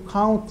try to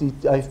count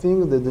it, I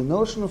think that the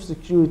notion of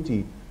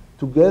security,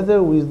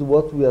 together with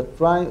what we are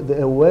trying,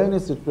 the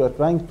awareness that we are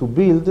trying to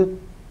build,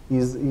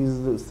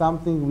 is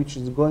something which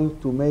is going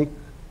to make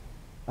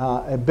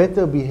a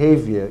better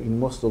behavior in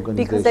most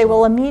organizations. Because they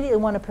will immediately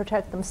want to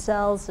protect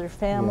themselves, their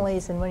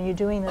families, yes. And when you're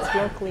doing this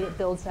locally, it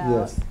builds out.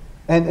 Yes.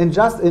 And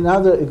just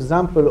another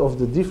example of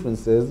the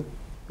differences,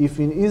 if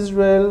in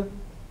Israel,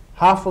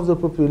 half of the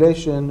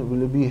population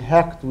will be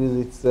hacked with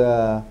its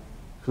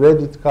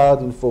credit card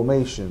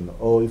information,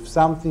 or if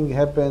something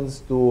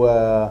happens to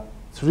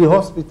 3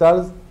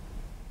 hospitals,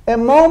 a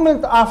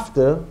moment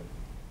after,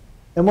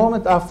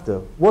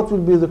 what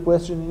will be the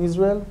question in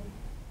Israel?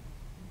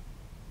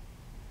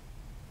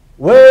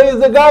 Where is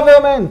the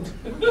government?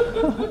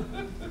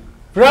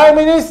 Prime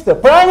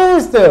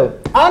Minister,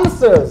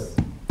 answers.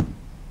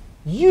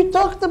 You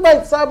talked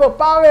about cyber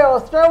power,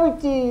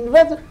 authority,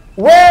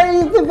 where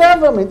is the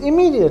government?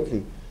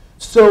 Immediately.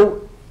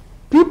 So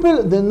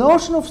the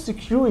notion of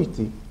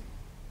security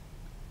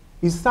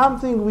is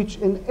something which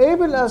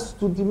enables us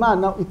to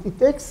demand. Now, it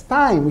takes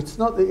time. It's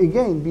not,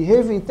 again,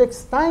 behavior. It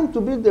takes time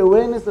to build the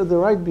awareness of the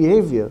right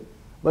behavior.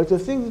 But I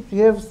think that we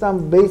have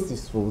some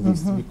basis for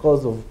this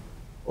because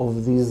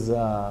of these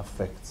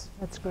facts.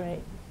 That's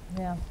great.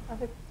 Yeah.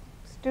 Other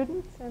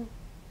students? And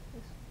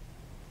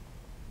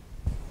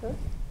sir?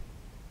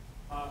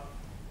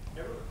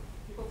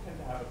 People tend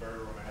to have a very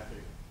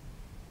romantic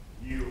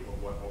view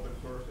of what open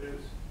source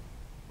is,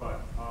 but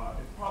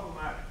it's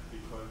problematic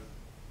because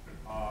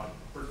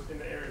first in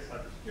the area of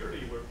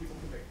cybersecurity, where people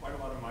can make quite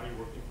a lot of money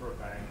working for a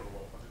bank or a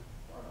well-funded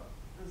startup,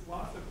 there's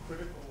lots of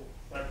critical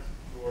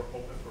cybersecure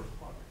open source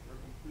projects that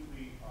are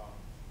completely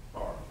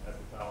starved, as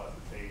the fell at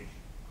the page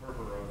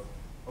Kerberos,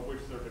 of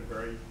which there have been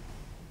very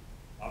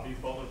obvious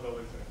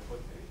vulnerabilities and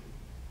exploitation.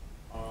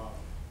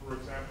 For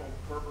example,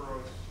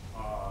 Kerberos,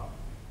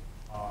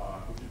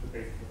 which is the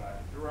basis of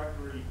Active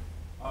Directory,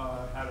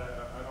 had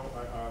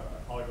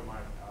a colleague of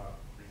mine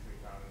recently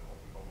found an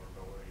open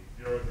vulnerability,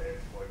 0-day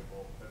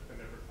exploitable, that's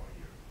been there for 20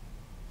 years.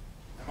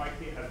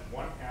 MIT has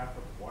 1/2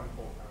 of one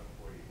full-time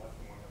employee, less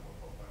than 1/2 of one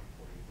full-time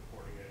employee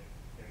supporting it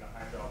in the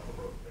Heimdall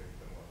Kerberos space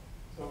and what.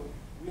 So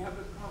we have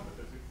this problem.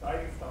 There's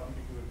exciting stuff we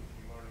can do in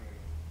machine learning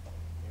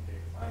and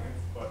data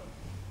science, but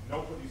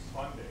nobody's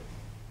funding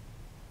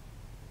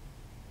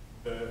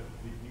the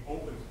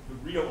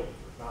real open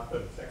source, not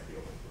the sexy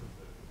open source.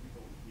 The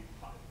people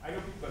I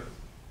know people that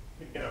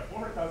can get a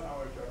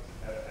 $400,000 job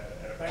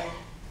at a bank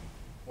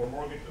or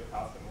mortgage their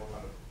house and work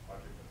on the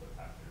project and put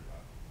taxpayers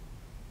on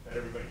that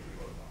everybody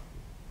reloads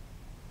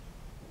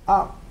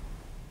on.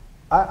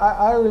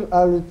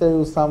 I will tell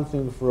you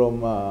something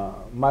from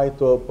my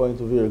point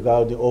of view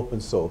regarding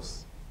open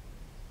source.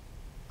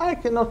 I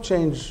cannot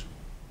change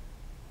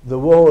the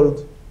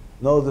world,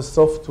 know the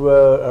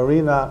software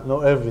arena, know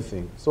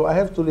everything. So I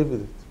have to live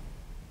with it.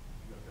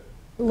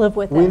 Live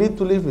with it. We need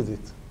to live with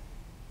it.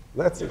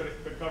 That's it.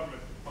 But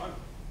government can fund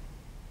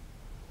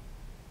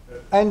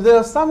it. And there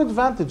are some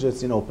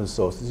advantages in open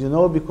sources, you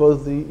know,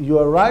 because you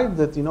are right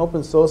that in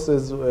open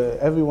sources,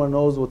 everyone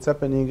knows what's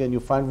happening and you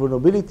find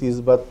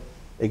vulnerabilities, but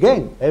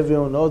again,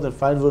 everyone knows that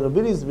find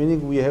vulnerabilities,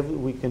 meaning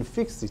we can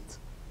fix it.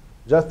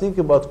 Just think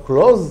about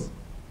closed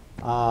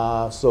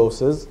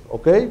sources,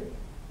 okay?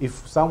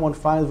 If someone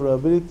finds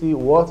vulnerability,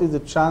 what is the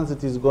chance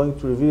that he's going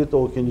to reveal it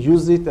or can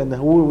use it, and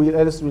who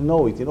else will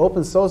know it? In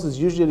open sources,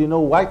 usually, you know,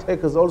 white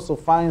hackers also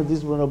find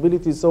this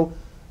vulnerability, so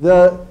there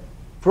are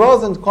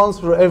pros and cons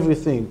for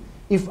everything.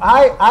 If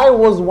I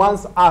was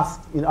once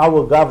asked in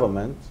our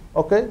government,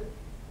 okay,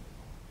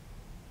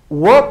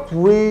 what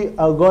we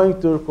are going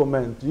to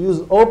recommend, to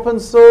use open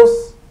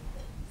source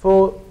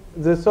for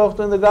the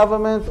software in the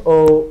government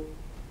or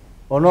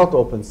not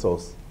open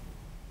source?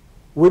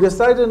 We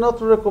decided not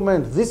to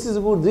recommend. This is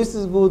good, this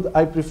is good.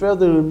 I prefer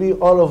there will be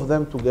all of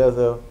them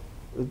together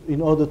in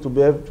order to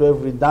be able to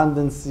have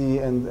redundancy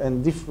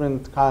and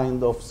different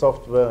kind of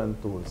software and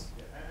tools.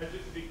 Yeah, and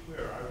just to be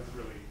clear, I was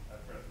really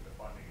addressing the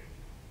funding issue.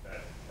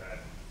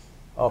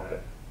 Okay.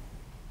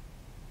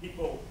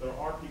 There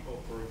are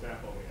people, for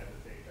example, we had the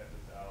state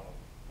SSL,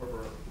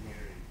 corporate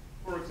community,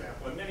 for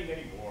example, and many,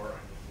 many more,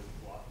 and there's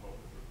lots of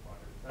open source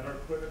projects that are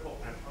critical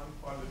and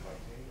unfunded by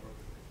any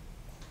organization.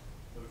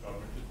 So the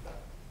government just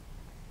does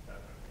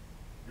that.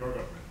 Your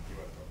government,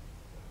 U.S.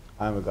 government.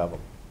 I'm a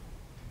government.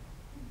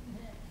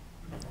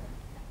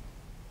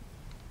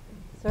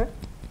 Sir?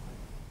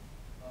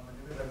 My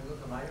name is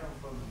Matiana. I'm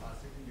from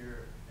second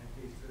year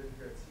MBA student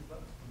here at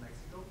SIPA from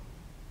Mexico.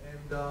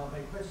 And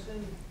my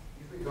question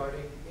is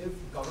regarding if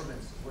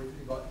governments were to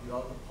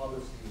develop a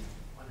policy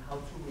on how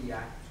to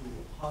react to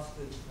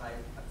hostage type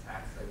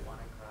attacks like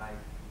WannaCry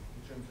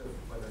in terms of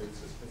whether it's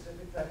a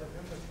specific type of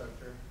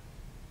infrastructure,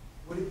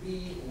 would it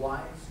be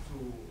wise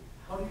to,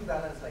 how do you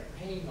balance like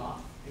paying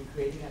off and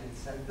creating an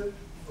incentive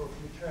for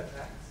future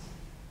attacks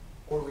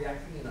or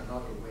reacting in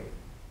another way?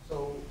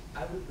 So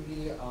I would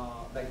really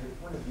like your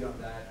point of view on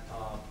that.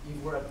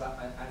 If we're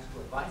asked to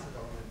advise the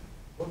government,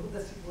 what would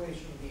the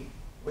situation be?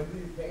 When do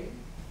you pay?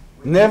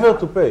 Never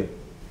to pay.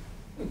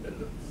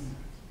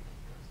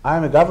 I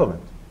am a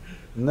government.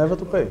 Never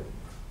to pay.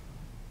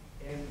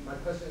 And my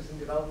question is in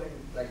developing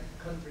like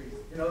countries,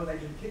 you know,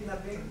 like in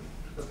kidnapping,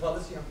 the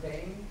policy on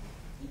paying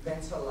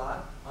depends a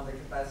lot on the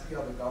capacity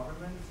of the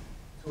government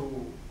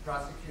to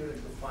prosecute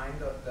and to find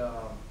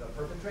the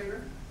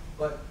perpetrator.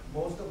 But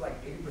most of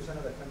like 80%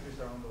 of the countries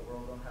around the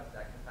world don't have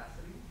that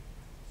capacity.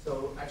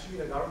 So actually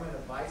the government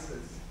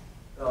advises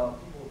the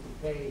people to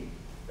pay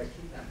the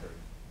kidnapper.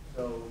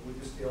 So would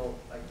you still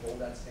like hold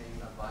that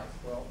same advice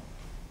for all?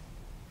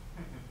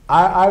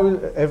 I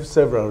will have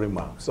several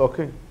remarks,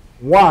 okay?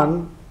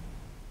 One,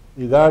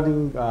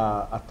 regarding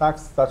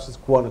attacks such as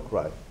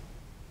WannaCry.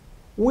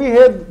 We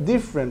had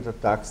different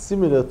attacks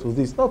similar to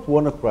this, not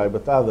WannaCry,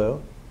 but other,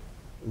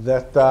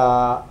 that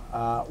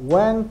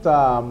went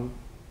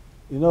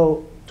you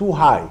know, too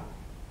high.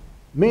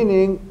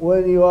 Meaning,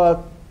 when you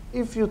are,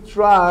 if you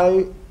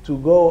try to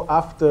go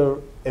after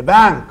a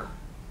bank,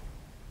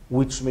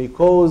 which may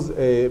cause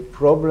a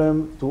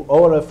problem to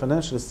our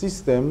financial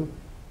system,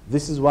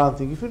 this is one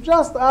thing. If you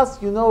just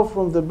ask, you know,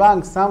 from the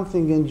bank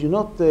something and you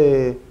not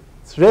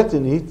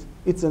threaten it,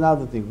 it's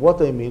another thing. What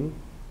I mean,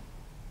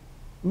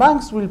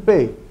 banks will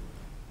pay.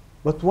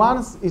 But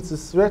once it's a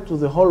threat to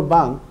the whole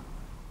bank,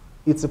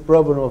 it's a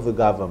problem of the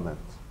government.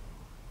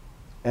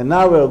 And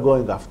now we're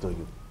going after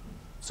you.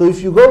 So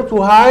if you go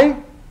too high,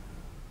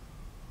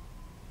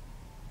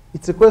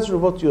 it's a question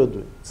of what you're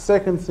doing.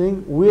 Second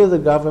thing, we as a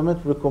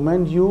government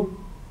recommend you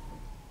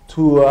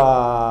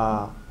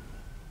to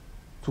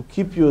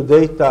keep your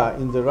data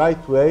in the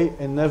right way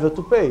and never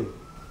to pay.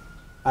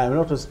 I am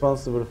not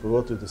responsible for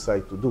what you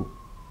decide to do.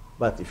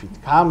 But if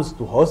it comes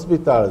to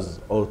hospitals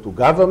or to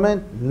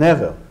government,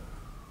 never.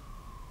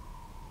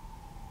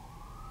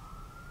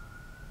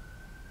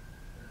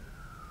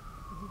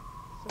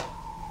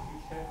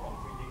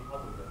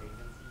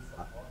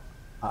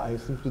 I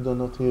simply do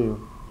not hear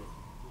you.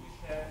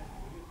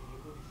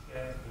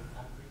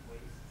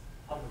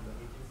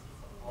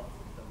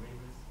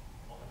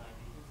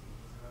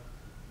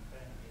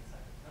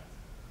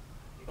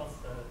 Because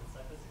the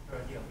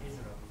cybersecurity of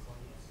Israel is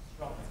only as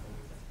strong as the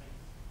weakest link.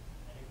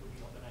 And it could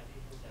be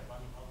organizations that are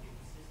running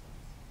outdated systems,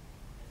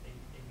 and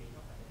they may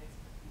not have the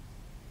expertise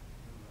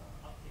to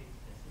update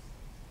their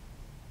systems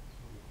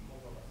to be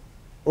more robust.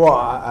 Well,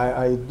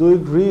 I do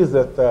agree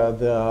that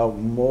there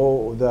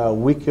are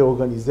weaker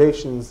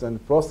organizations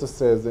and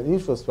processes and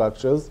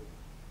infrastructures.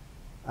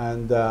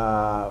 And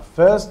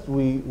first,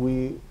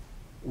 we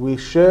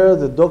share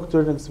the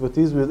doctrine and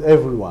expertise with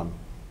everyone.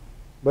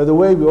 By the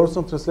way, we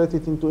also translate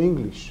it into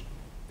English,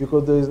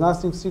 because there is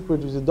nothing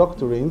secret with the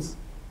doctrines.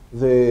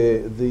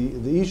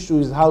 The issue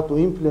is how to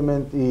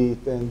implement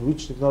it and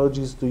which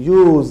technologies to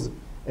use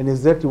and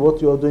exactly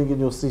what you are doing in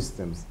your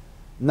systems.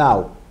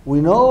 Now, we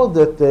know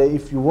that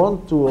if you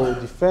want to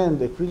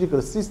defend a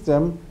critical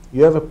system,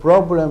 you have a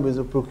problem with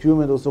the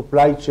procurement or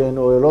supply chain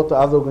or a lot of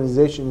other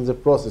organizations in the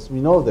process.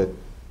 We know that.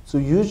 So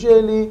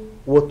usually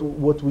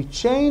what we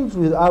change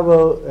with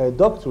our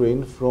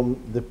doctrine from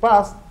the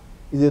past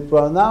is that we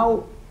are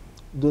now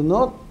do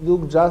not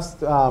look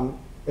just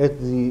at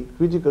the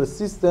critical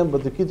system,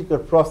 but the critical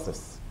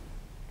process.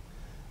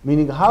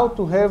 Meaning how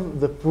to have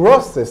the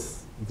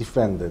process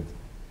defended.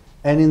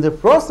 And in the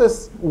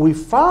process, we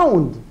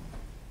found,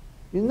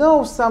 you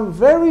know, some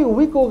very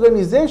weak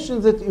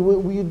organizations that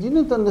we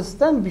didn't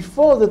understand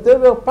before that they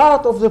were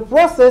part of the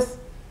process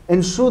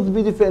and should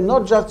be defended,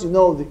 not just, you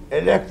know, the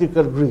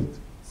electrical grid,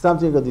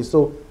 something like this.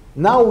 So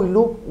now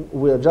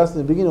we are just in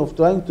the beginning of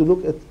trying to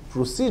look at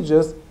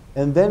procedures,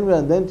 and then we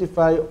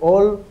identify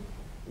all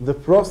the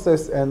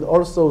process and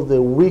also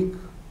the weak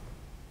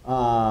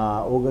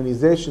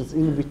organizations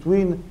in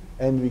between,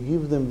 and we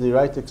give them the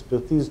right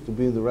expertise to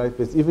be in the right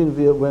place, even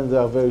when they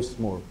are very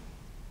small.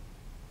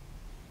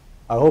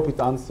 I hope it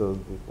answered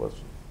the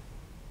question.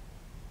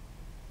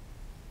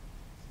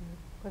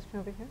 Question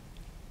over here?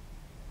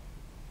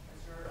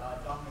 Sir,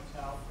 Don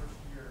McTowell, first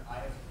year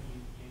ISP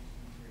and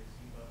PhD here at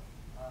SIPA.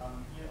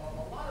 You know,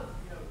 a lot of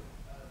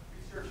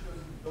research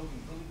goes into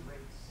building really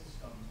great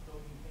systems,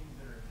 building things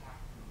that are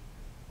attack-proof.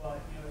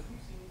 But you know, as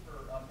we've seen for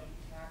many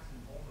attacks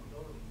and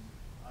vulnerabilities,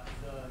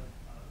 the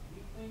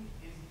weak link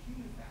is the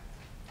human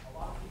factor. A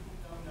lot of people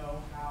don't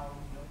know how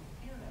the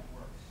internet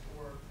works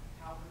or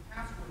how their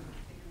passwords are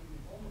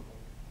particularly vulnerable.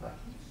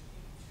 Can you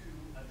speak to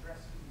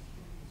addressing these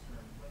human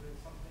concerns, whether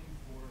it's something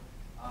for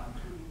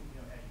improving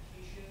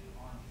education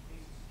on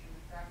basic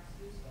security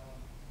practices?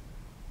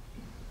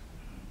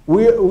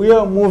 We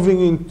are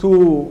moving in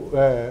two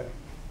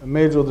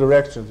major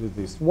directions with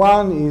this.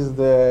 One is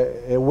the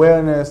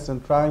awareness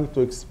and trying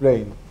to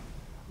explain.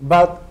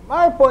 But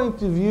my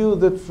point of view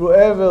that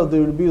forever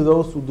there will be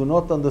those who do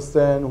not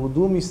understand, who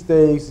do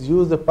mistakes,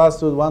 use the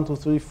password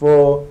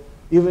 1234,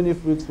 even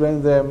if we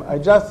explain them. I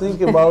just think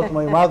about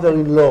my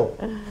mother-in-law.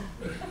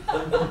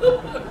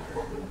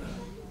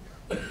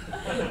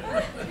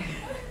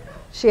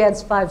 She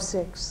adds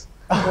 5-6.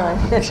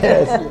 Right.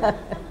 Yes.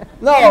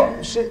 No,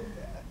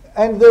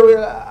 and there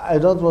will, I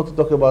don't want to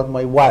talk about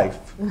my wife.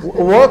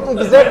 What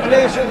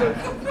exactly should...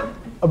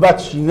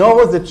 But she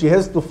knows that she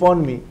has to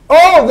phone me.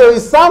 Oh, there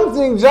is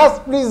something,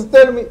 just please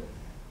tell me.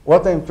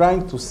 What I'm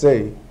trying to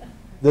say,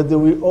 that there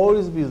will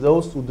always be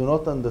those who do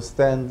not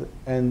understand,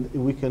 and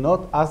we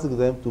cannot ask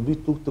them to be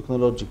too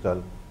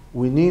technological.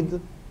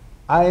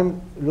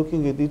 I'm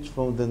looking at it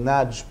from the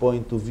nudge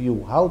point of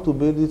view, how to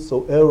build it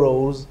so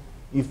arrows,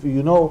 if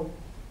you know,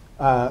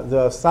 there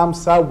are some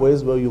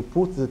subways where you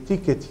put the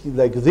ticket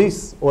like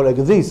this, or like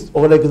this,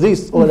 or like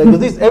this, or like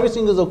this,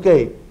 everything is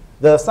okay.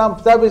 There are some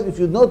subways, if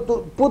you don't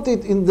put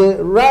it in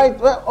the right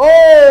way,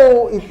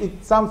 oh,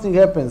 something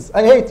happens.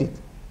 I hate it.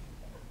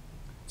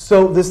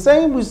 So the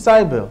same with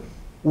cyber.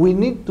 We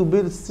need to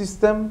build a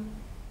system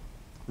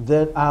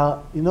that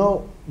are, you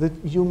know, that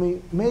you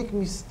may make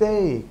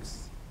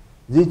mistakes,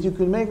 that you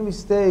can make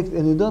mistakes,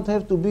 and you don't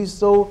have to be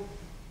so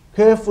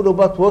careful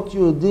about what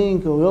you're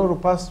doing or your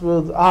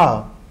passwords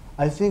are.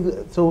 I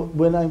think, so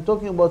when I'm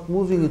talking about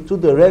moving in two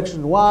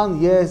directions,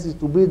 one, yes, is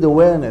to build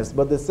awareness,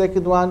 but the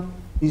second one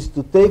is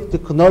to take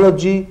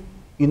technology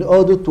in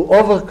order to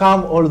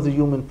overcome all the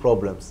human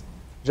problems.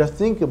 Just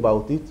think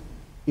about it.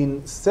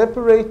 In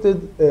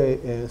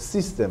separated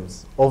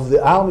systems of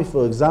the army,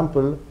 for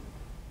example,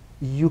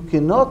 you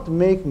cannot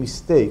make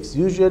mistakes.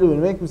 Usually when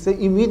you make a mistake,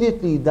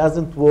 immediately it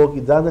doesn't work,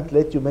 it doesn't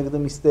let you make the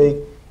mistake.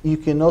 You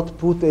cannot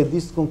put a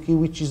disk on key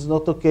which is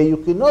not okay. You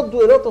cannot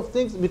do a lot of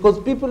things because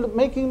people are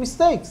making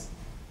mistakes.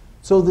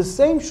 So the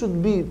same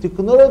should be,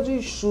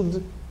 technology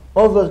should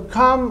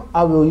overcome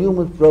our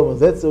human problems.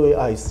 That's the way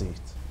I see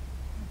it.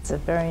 It's a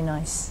very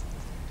nice.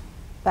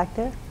 Back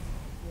there?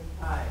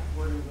 Hi,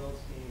 Gordon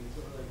Goldstein,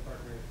 Silver Lake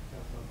Partners,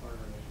 Council on Foreign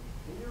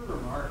Relations. In your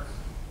remarks,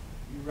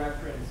 you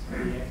referenced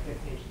the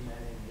expectation that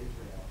in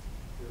Israel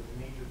there was a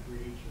major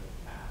breach or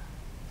attack.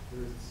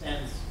 There was a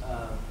sense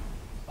of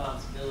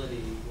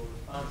responsibility or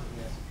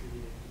responsiveness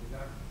attributed to the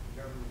government. The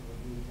government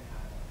would need to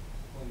have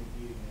a point of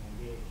view and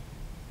engage.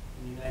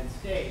 In the United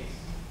States,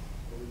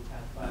 over the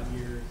past 5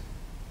 years,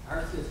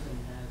 our system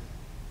has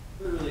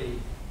clearly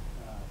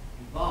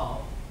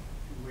evolved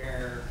to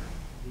where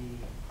the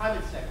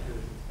private sector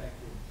is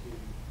expected to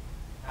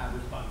have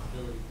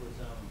responsibility for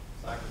its own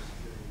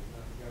cybersecurity,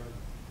 not the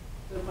government.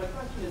 So my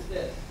question is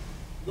this: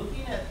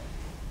 looking at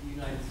the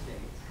United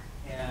States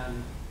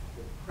and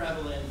the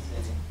prevalence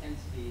and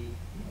intensity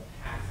of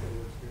hacks that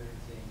we're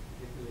experiencing,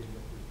 particularly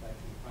with respect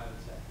to the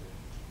private sector,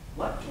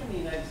 what can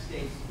the United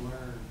States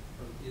learn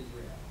from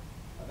Israel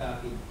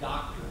about the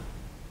doctrine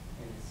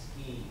and the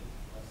scheme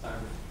of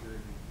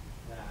cybersecurity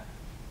that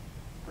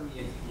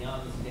permeates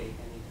beyond the state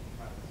and into the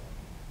private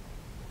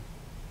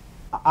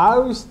sector? I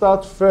will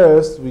start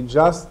first with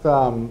just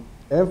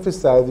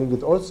emphasizing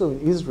that also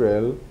in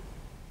Israel,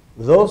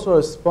 those who are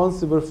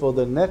responsible for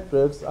the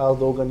networks are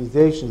the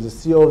organizations,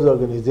 the CEO of the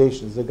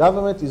organizations. The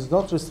government is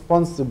not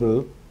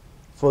responsible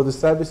for the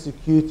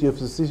cybersecurity of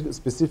a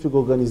specific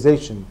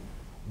organization.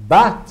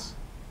 But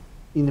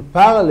in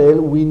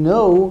parallel, we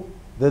know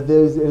that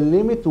there is a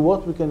limit to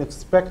what we can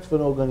expect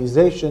from an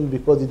organization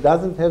because it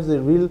doesn't have the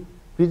real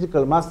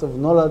critical mass of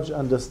knowledge,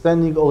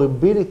 understanding, or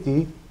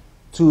ability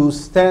to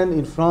stand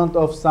in front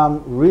of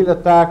some real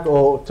attack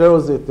or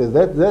terrorist attack.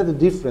 That's the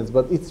difference.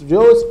 But it's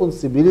your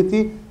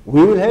responsibility.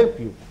 We will help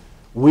you.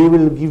 We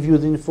will give you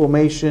the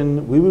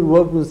information. We will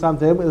work with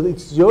something.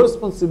 It's your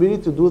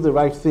responsibility to do the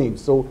right thing.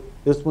 So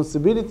the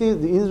responsibility,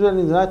 the Israel and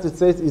the United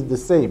States is the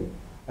same.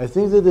 I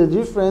think that the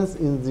difference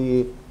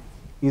in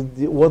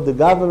what the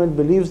government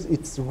believes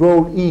its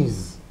role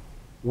is.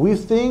 We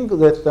think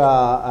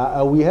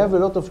that we have a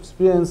lot of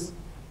experience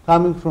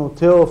coming from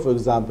terror, for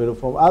example, or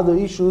from other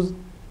issues.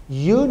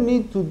 You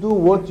need to do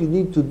what you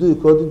need to do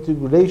according to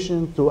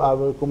regulation, to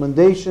our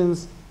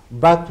recommendations,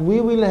 but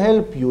we will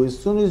help you. As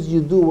soon as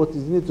you do what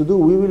you need to do,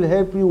 we will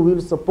help you, we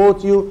will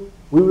support you,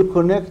 we will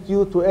connect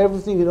you to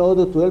everything in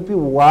order to help you.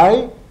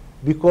 Why?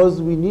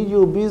 Because we need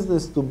your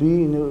business to be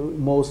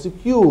more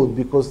secure,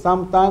 because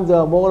sometimes there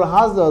are moral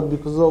hazards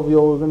because of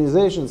your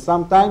organization,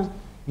 sometimes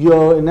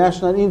your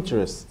national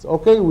interests.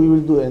 Okay, we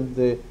will do, and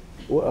the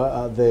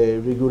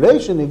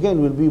regulation, again,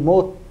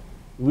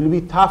 will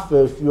be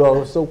tougher if you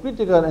are so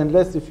critical and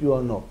less if you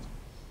are not.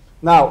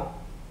 Now,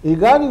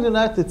 regarding the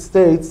United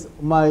States,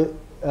 my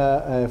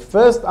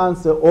first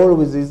answer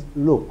always is,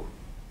 look,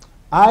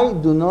 I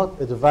do not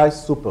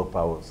advise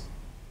superpowers.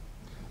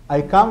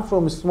 I come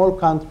from a small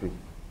country.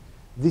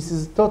 This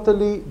is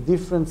totally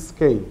different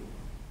scale.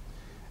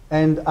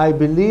 And I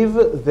believe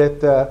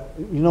that,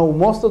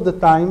 most of the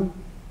time,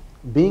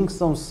 being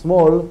so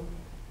small,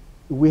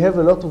 we have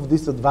a lot of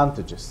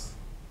disadvantages.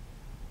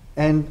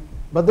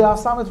 But there are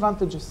some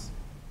advantages.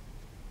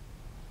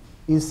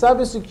 In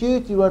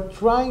cybersecurity, you are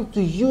trying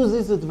to use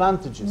these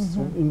advantages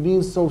in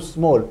being so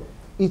small.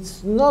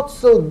 It's not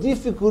so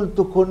difficult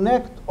to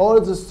connect all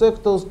the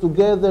sectors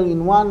together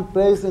in one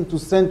place and to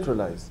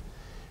centralize.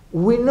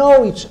 We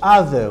know each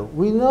other.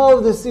 We know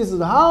the sisters.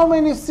 How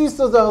many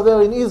sisters are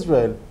there in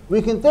Israel?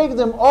 We can take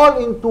them all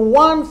into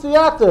one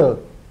theater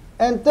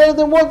and tell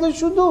them what they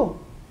should do.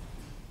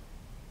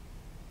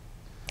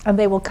 And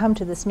they will come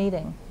to this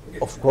meeting.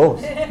 Of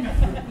course.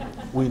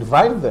 We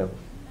invite them.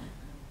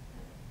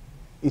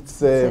 It's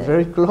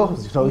very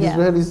close. Yeah.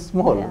 Israel is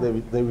small.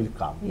 Yeah. They will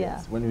come. Yeah.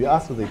 Yes. When we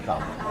ask them, they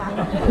come.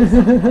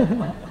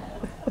 Yes.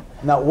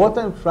 Now, what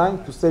I'm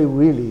trying to say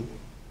really,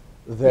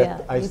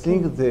 that I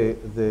think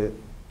the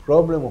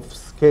problem of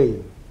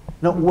scale.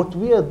 Now, what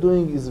we are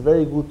doing is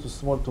very good to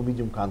small to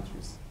medium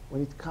countries.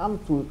 When it comes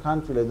to a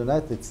country like the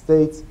United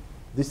States,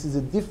 this is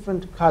a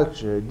different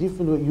culture,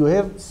 different way. You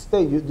have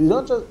state. You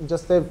don't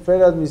just have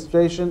federal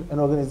administration and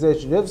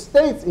organization. You have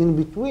states in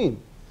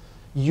between.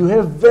 You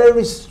have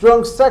very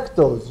strong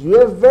sectors. You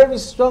have very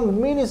strong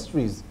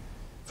ministries.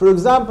 For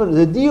example,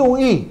 the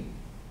DOE,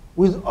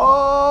 with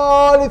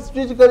all its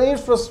critical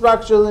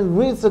infrastructure and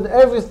grids and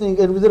everything,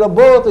 and with the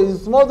laboratories,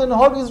 it's more than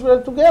whole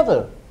Israel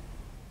together.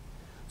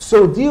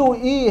 So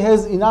DOE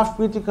has enough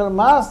critical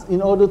mass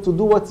in order to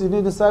do what's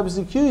needed in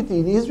cybersecurity.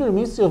 In Israel,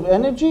 Ministry of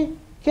Energy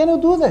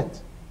cannot do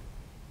that.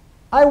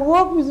 I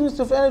work with the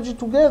Ministry of Energy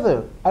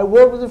together. I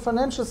work with the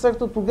financial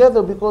sector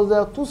together because they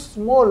are too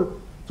small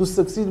to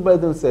succeed by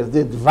themselves.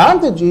 The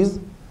advantage is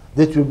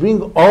that we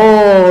bring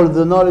all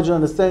the knowledge and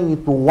understanding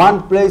into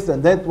one place,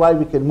 and that's why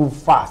we can move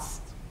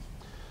fast.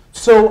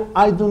 So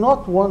I do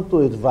not want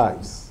to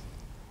advise.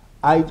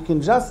 I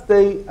can just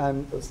say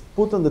and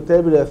put on the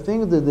table, I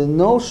think that the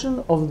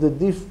notion of the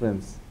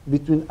difference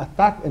between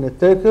attack and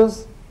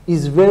attackers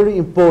is very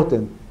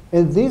important.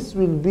 And this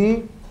will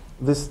be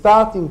the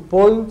starting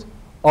point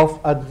of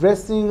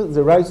addressing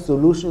the right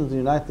solution in the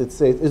United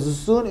States. As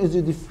soon as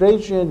you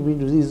differentiate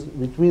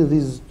between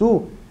these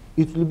two,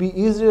 it will be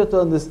easier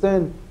to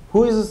understand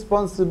who is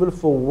responsible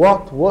for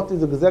what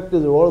is exactly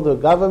the role of the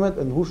government,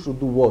 and who should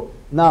do what.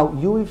 Now,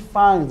 you will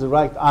find the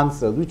right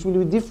answer, which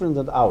will be different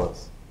than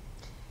ours.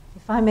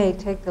 If I may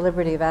take the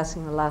liberty of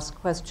asking the last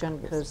question,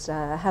 because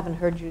I haven't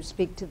heard you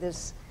speak to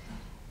this.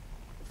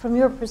 From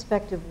your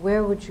perspective,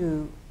 where would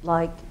you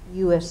like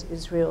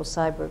U.S.-Israel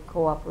cyber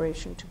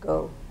cooperation to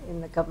go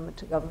in the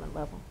government-to-government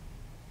level?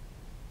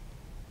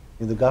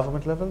 In the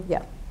government level?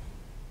 Yeah.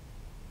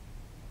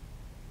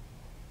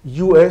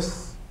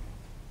 U.S.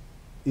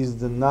 is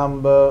the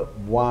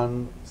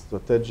 #1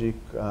 strategic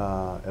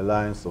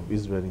alliance of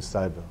Israel in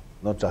cyber.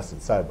 Not just in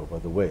cyber, by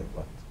the way,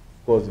 but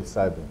of course in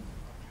cyber.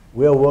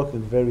 We are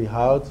working very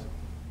hard,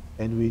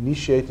 and we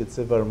initiated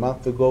several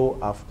months ago,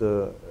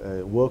 after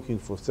working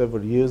for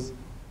several years,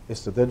 a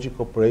strategic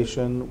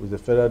operation with the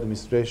federal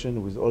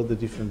administration, with all the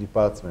different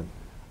departments.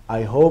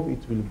 I hope it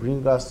will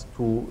bring us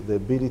to the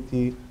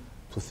ability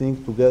to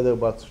think together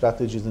about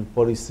strategies and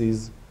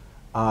policies,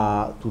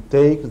 to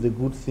take the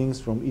good things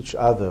from each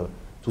other,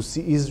 to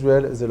see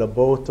Israel as a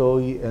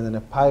laboratory and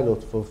a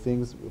pilot for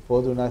things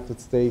for the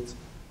United States,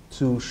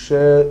 to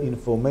share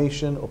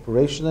information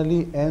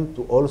operationally, and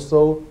to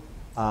also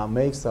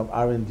make some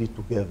R&D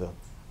together.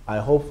 I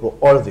hope for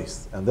all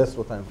this, and that's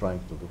what I'm trying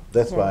to do.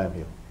 That's why I'm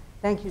here.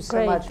 Thank you so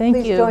Great, much. thank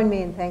Please you. join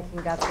me in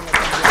thanking Dr.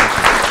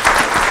 Matania.